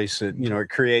environment of grace. It, it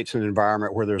creates an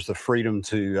environment where there's the freedom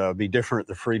to be different,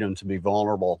 the freedom to be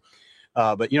vulnerable.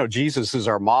 But, Jesus is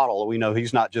our model. We know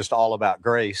he's not just all about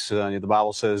grace. The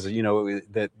Bible says,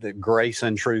 that grace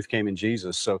and truth came in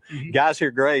Jesus. So guys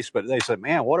hear grace, but they say,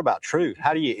 man, what about truth?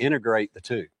 How do you integrate the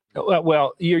two?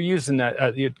 Well, you're using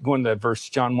that, you're going to that verse,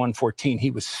 John 1:14,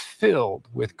 he was filled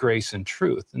with grace and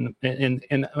truth. And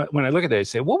when I look at that, I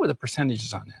say, what were the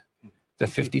percentages on that? The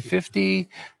 50-50,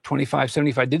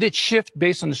 25-75. Did it shift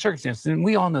based on the circumstances? And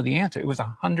we all know the answer. It was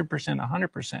 100%,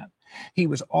 100%. He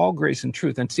was all grace and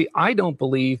truth. And see, I don't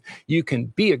believe you can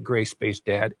be a grace-based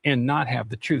dad and not have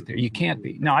the truth there. You can't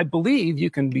be. Now, I believe you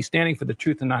can be standing for the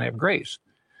truth and not have grace.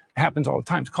 It happens all the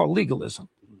time. It's called legalism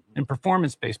and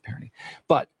performance-based parenting.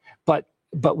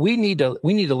 But we need to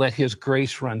let his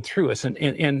grace run through us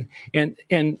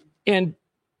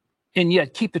and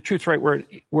yet keep the truth right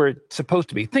where it's supposed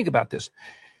to be. Think about this.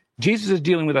 Jesus is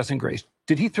dealing with us in grace.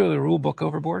 Did he throw the rule book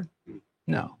overboard?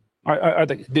 No.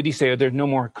 Did he say there's no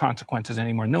more consequences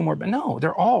anymore? No more. But no,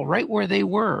 they're all right where they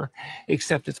were,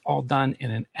 except it's all done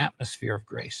in an atmosphere of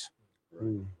grace.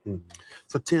 Mm-hmm.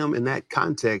 So, Tim, in that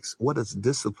context, what does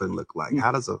discipline look like?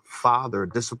 How does a father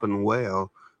discipline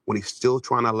well when he's still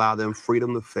trying to allow them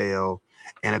freedom to fail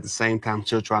and at the same time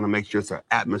still trying to make sure it's an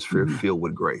atmosphere filled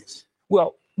with grace?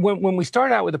 Well, when we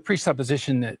start out with the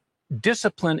presupposition that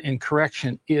discipline and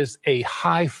correction is a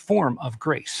high form of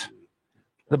grace,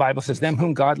 the Bible says, them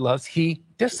whom God loves, he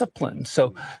disciplines.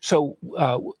 So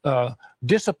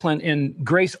discipline and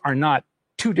grace are not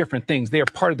two different things. They are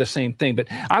part of the same thing. But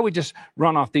I would just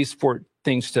run off these 4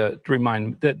 things to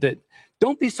remind that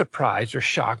don't be surprised or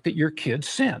shocked that your kids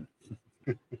sin.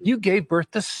 You gave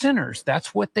birth to sinners.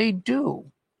 That's what they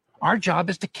do. Our job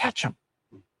is to catch them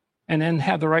and then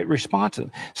have the right response.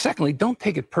 Secondly, don't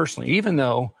take it personally, even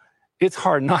though it's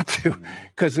hard not to,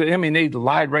 because, they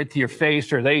lied right to your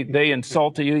face or they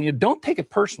insulted you. You don't take it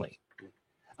personally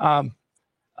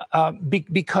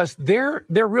because they're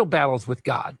real battles with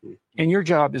God, and your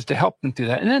job is to help them through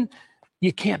that. And then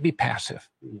you can't be passive.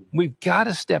 We've got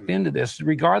to step into this,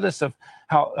 regardless of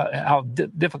how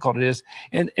difficult it is.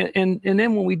 And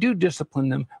then when we do discipline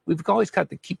them, we've always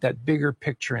got to keep that bigger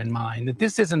picture in mind, that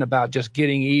this isn't about just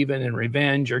getting even and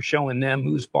revenge or showing them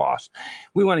who's boss.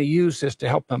 We want to use this to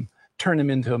help them turn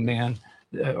them into a man,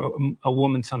 a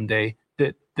woman someday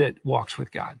that walks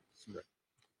with God.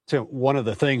 So one of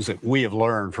the things that we have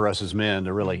learned for us as men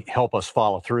to really help us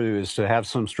follow through is to have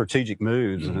some strategic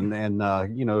moves and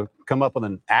come up with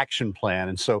an action plan.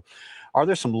 And so are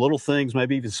there some little things,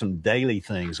 maybe even some daily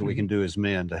things that we can do as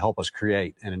men to help us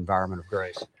create an environment of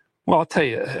grace? Well, I'll tell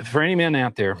you, for any men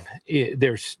out there, if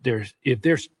there's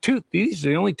these are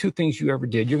the only 2 things you ever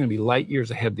did, you're going to be light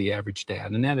years ahead of the average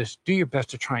dad. And that is, do your best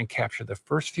to try and capture the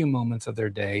first few moments of their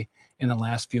day and the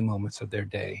last few moments of their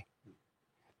day.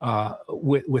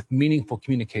 With meaningful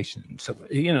communication. So,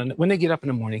 when they get up in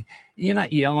the morning, you're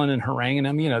not yelling and haranguing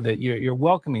them, that you're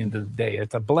welcoming them to the day.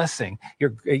 It's a blessing.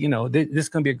 This is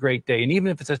going to be a great day. And even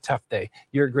if it's a tough day,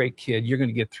 you're a great kid. You're going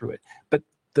to get through it. But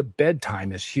the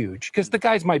bedtime is huge because the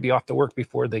guys might be off to work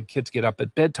before the kids get up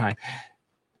at bedtime.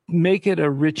 Make it a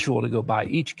ritual to go by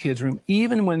each kid's room,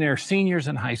 even when they're seniors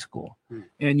in high school,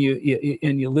 and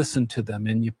you listen to them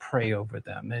and you pray over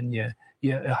them and you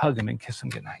hug them and kiss them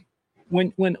goodnight.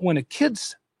 When a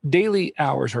kid's daily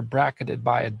hours are bracketed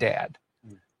by a dad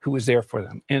who is there for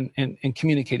them and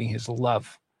communicating his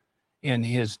love and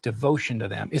his devotion to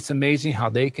them, it's amazing how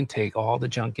they can take all the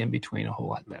junk in between a whole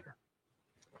lot better.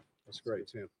 That's great,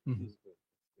 Tim. Mm-hmm.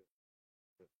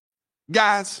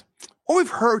 Guys, what we've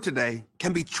heard today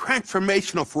can be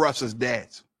transformational for us as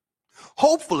dads.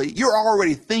 Hopefully, you're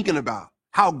already thinking about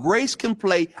how grace can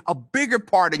play a bigger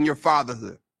part in your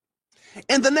fatherhood.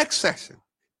 In the next session,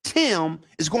 Tim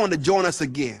is going to join us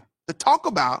again to talk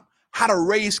about how to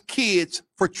raise kids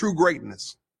for true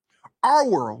greatness. Our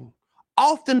world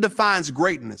often defines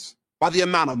greatness by the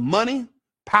amount of money,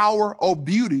 power, or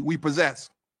beauty we possess,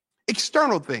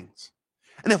 external things.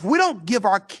 And if we don't give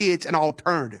our kids an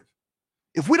alternative,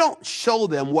 if we don't show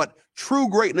them what true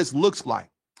greatness looks like,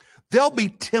 they'll be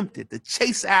tempted to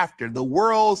chase after the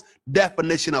world's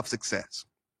definition of success.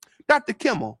 Dr.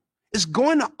 Kimmel is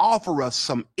going to offer us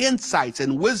some insights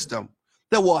and wisdom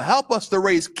that will help us to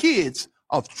raise kids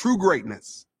of true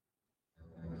greatness.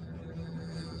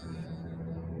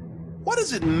 What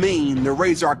does it mean to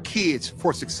raise our kids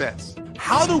for success?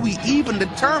 How do we even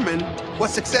determine what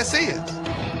success is?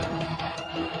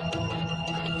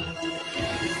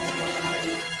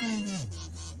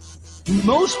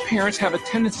 Most parents have a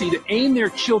tendency to aim their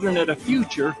children at a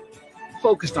future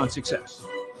focused on success.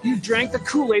 You drank the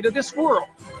Kool-Aid of this world.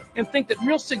 and think that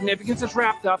real significance is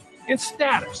wrapped up in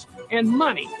status and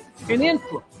money and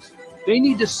influence. They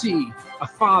need to see a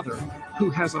father who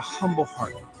has a humble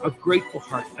heart, a grateful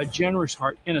heart, a generous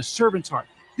heart, and a servant's heart.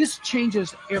 This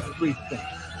changes everything.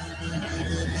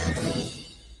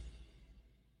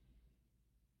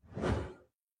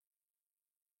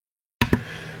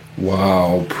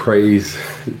 Wow, praise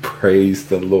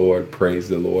the Lord, praise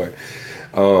the Lord.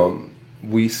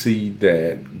 We see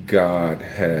that God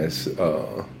has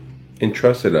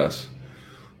entrusted us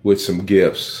with some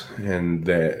gifts, and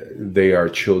that they are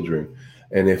children.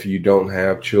 And if you don't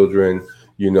have children,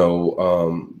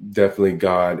 definitely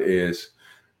God is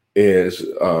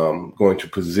going to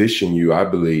position you, I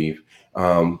believe,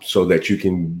 so that you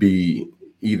can be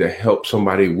either help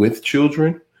somebody with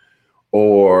children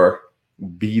or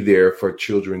be there for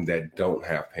children that don't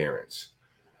have parents.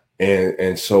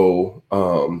 And so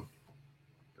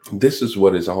this is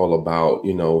what it's all about,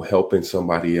 helping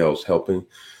somebody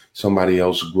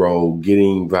else grow,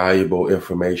 getting valuable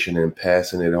information and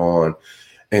passing it on.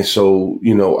 And so,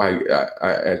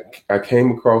 I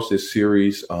came across this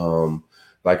series.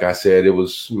 Like I said, it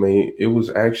was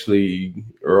actually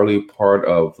early part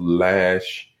of last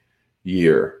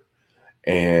year,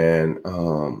 and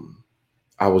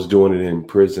I was doing it in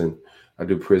prison. I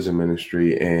do prison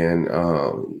ministry, and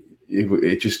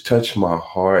it just touched my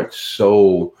heart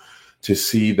so to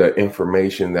see the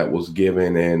information that was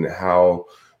given and how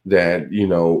that,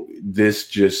 this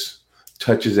just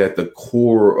touches at the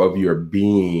core of your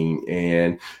being.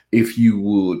 And if you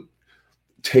would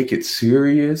take it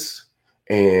serious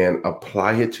and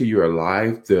apply it to your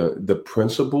life, the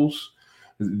principles,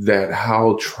 that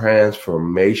how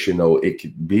transformational it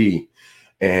could be.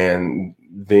 And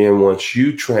then once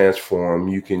you transform,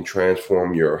 you can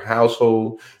transform your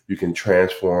household, you can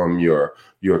transform your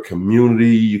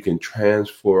community, you can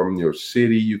transform your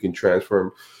city, you can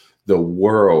transform the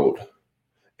world.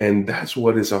 And that's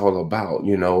what it's all about,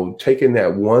 taking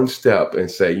that one step and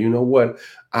say, you know what,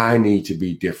 I need to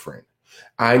be different.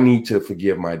 I need to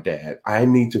forgive my dad. I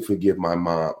need to forgive my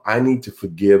mom. I need to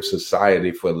forgive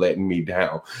society for letting me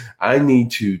down. I need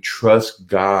to trust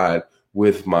God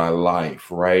with my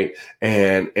life, right?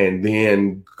 And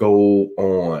then go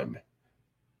on.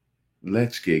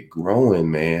 Let's get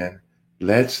growing, man.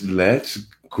 Let's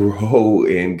grow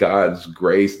in God's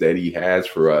grace that he has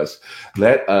for us.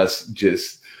 Let us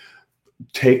just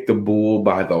take the bull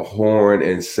by the horn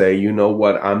and say, you know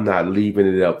what? I'm not leaving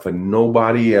it up for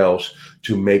nobody else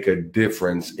to make a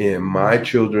difference in my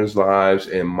children's lives,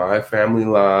 in my family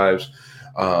lives.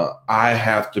 I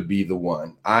have to be the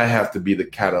one. I have to be the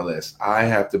catalyst. I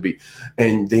have to be.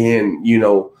 And then,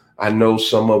 I know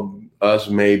some of us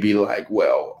may be like,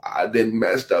 well, I didn't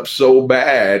messed up so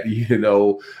bad.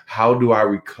 How do I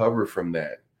recover from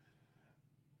that?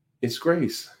 It's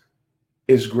grace.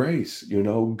 It's grace,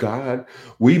 God,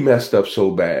 we messed up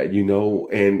so bad,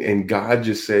 and God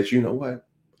just says, you know what?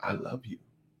 I love you.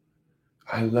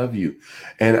 I love you.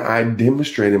 And I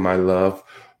demonstrated my love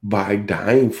by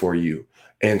dying for you.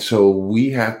 And so we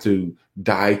have to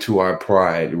die to our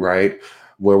pride, right?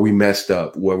 Where we messed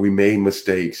up, where we made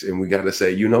mistakes, and we got to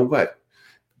say, you know what?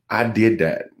 I did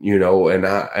that,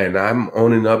 and I'm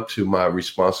owning up to my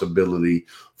responsibility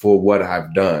for what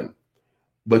I've done.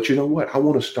 But you know what? I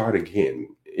want to start again.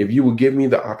 If you would give me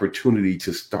the opportunity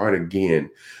to start again,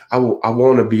 I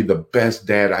want to be the best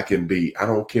dad I can be. I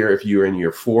don't care if you're in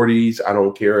your 40s. I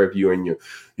don't care if you're in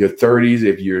your 30s,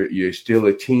 if you're still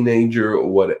a teenager or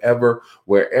whatever,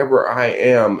 wherever I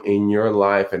am in your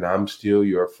life and I'm still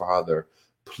your father,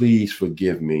 please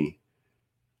forgive me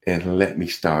and let me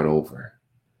start over.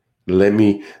 Let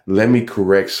me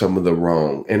correct some of the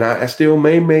wrong. And I still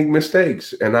may make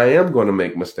mistakes, and I am going to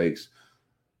make mistakes.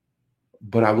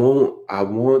 But I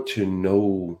want to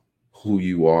know who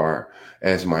you are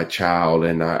as my child.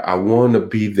 And I want to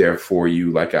be there for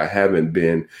you like I haven't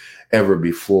been ever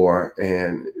before.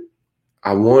 And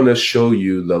I want to show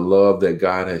you the love that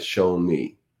God has shown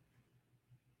me.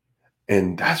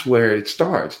 And that's where it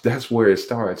starts.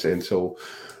 And so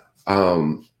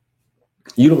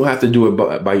you don't have to do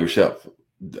it by yourself.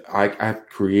 I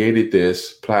created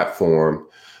this platform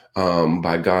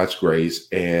by God's grace,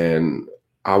 and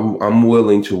I'm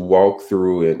willing to walk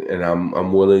through it, and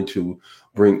I'm willing to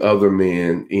bring other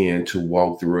men in to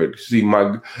walk through it. See,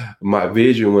 my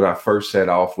vision when I first set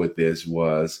off with this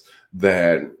was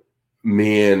that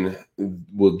men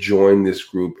will join this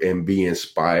group and be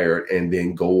inspired and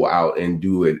then go out and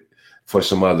do it for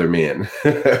some other men,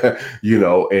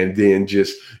 and then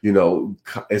just,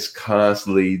 it's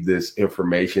constantly this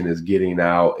information is getting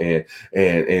out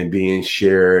and being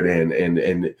shared,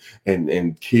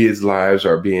 and kids' lives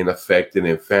are being affected,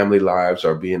 and family lives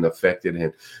are being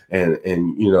affected,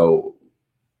 and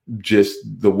just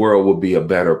the world will be a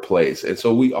better place. And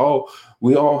so we all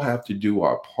have to do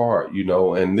our part,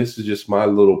 and this is just my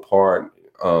little part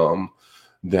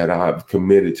that I've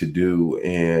committed to do.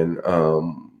 And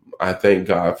I thank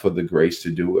God for the grace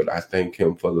to do it. I thank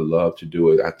him for the love to do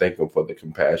it. I thank him for the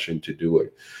compassion to do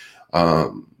it.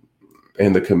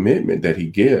 And the commitment that he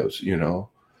gives,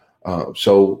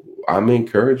 so I'm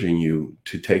encouraging you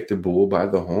to take the bull by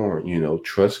the horn,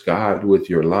 trust God with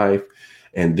your life,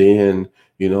 and then,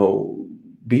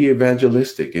 be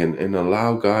evangelistic and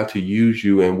allow God to use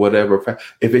you in whatever.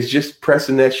 If it's just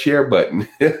pressing that share button,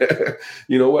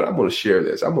 you know what? I'm going to share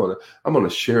this. I'm going to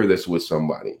share this with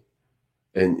somebody.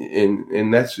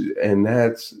 And that's,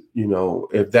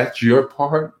 if that's your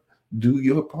part, do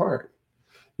your part,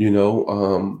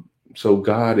 so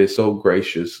God is so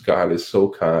gracious. God is so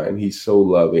kind. He's so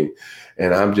loving.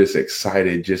 And I'm just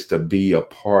excited just to be a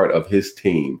part of his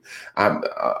team. I'm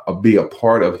be a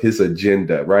part of his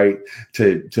agenda, right?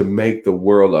 To make the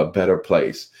world a better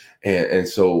place. And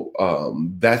so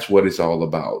that's what it's all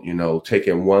about,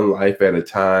 taking one life at a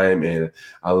time and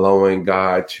allowing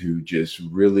God to just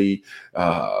really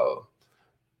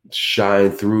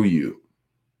shine through you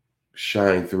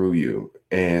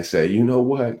and say, you know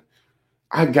what?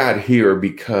 I got here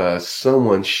because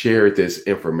someone shared this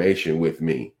information with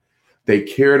me. They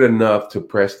cared enough to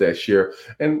press that share.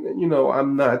 And,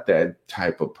 I'm not that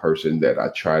type of person that I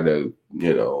try to,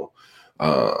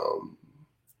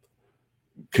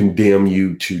 condemn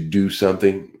you to do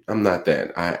something. I'm not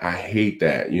that. I hate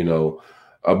that,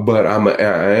 but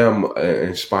I am an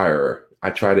inspirer. I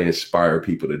try to inspire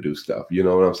people to do stuff. You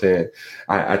know what I'm saying?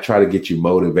 I try to get you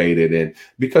motivated, and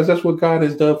because that's what God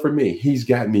has done for me. He's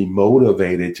got me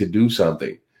motivated to do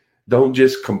something. Don't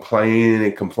just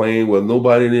complain. Well,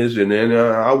 nobody is, and then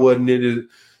I wasn't it.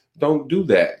 Don't do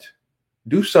that.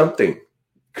 Do something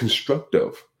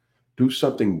constructive. Do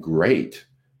something great.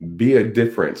 Be a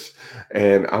difference.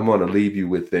 And I'm going to leave you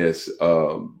with this.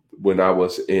 When I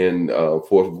was in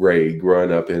fourth grade,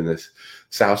 growing up in the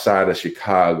south side of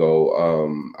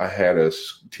Chicago, I had a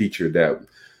teacher that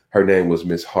her name was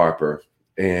Miss Harper.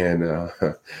 And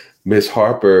Miss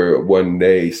Harper one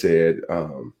day said,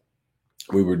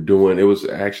 it was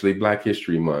actually Black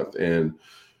History Month, and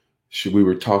we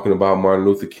were talking about Martin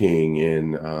Luther King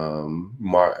and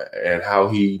how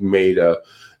he made a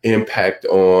impact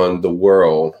on the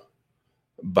world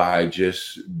by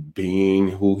just being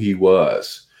who he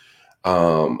was.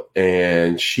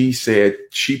 And she said,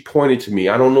 she pointed to me.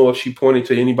 I don't know if she pointed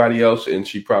to anybody else, and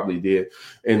she probably did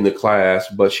in the class,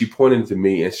 but she pointed to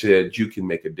me and said, you can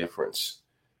make a difference.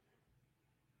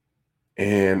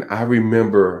 And I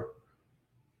remember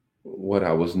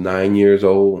I was 9 years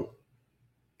old.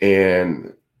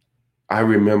 And I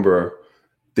remember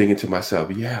thinking to myself,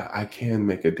 yeah, I can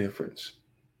make a difference.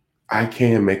 I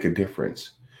can make a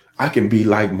difference. I can be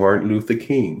like Martin Luther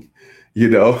King,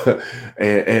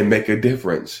 and make a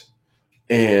difference.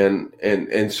 And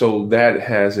so that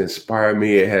has inspired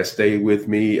me. It has stayed with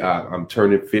me. I'm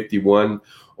turning 51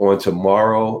 on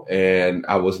tomorrow, and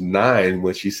I was 9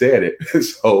 when she said it.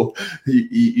 So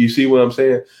you see what I'm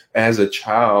saying? As a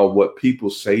child, what people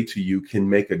say to you can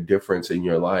make a difference in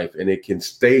your life, and it can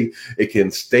stay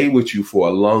with you for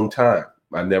a long time.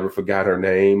 I never forgot her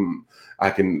name. I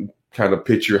can kind of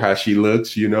picture how she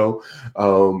looks, and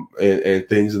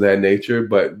things of that nature.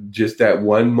 But just that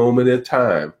one moment in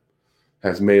time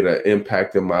has made an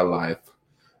impact in my life.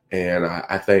 And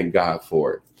I thank God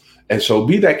for it. And so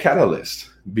be that catalyst,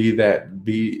 be that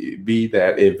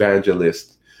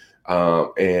evangelist,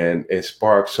 and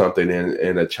spark something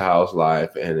in a child's life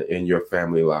and in your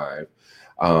family life,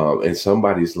 in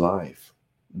somebody's life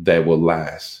that will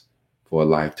last for a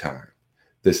lifetime.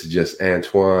 This is just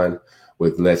Antoine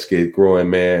with Let's Get Growing,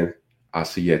 man. I'll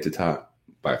see you at the top.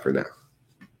 Bye for now.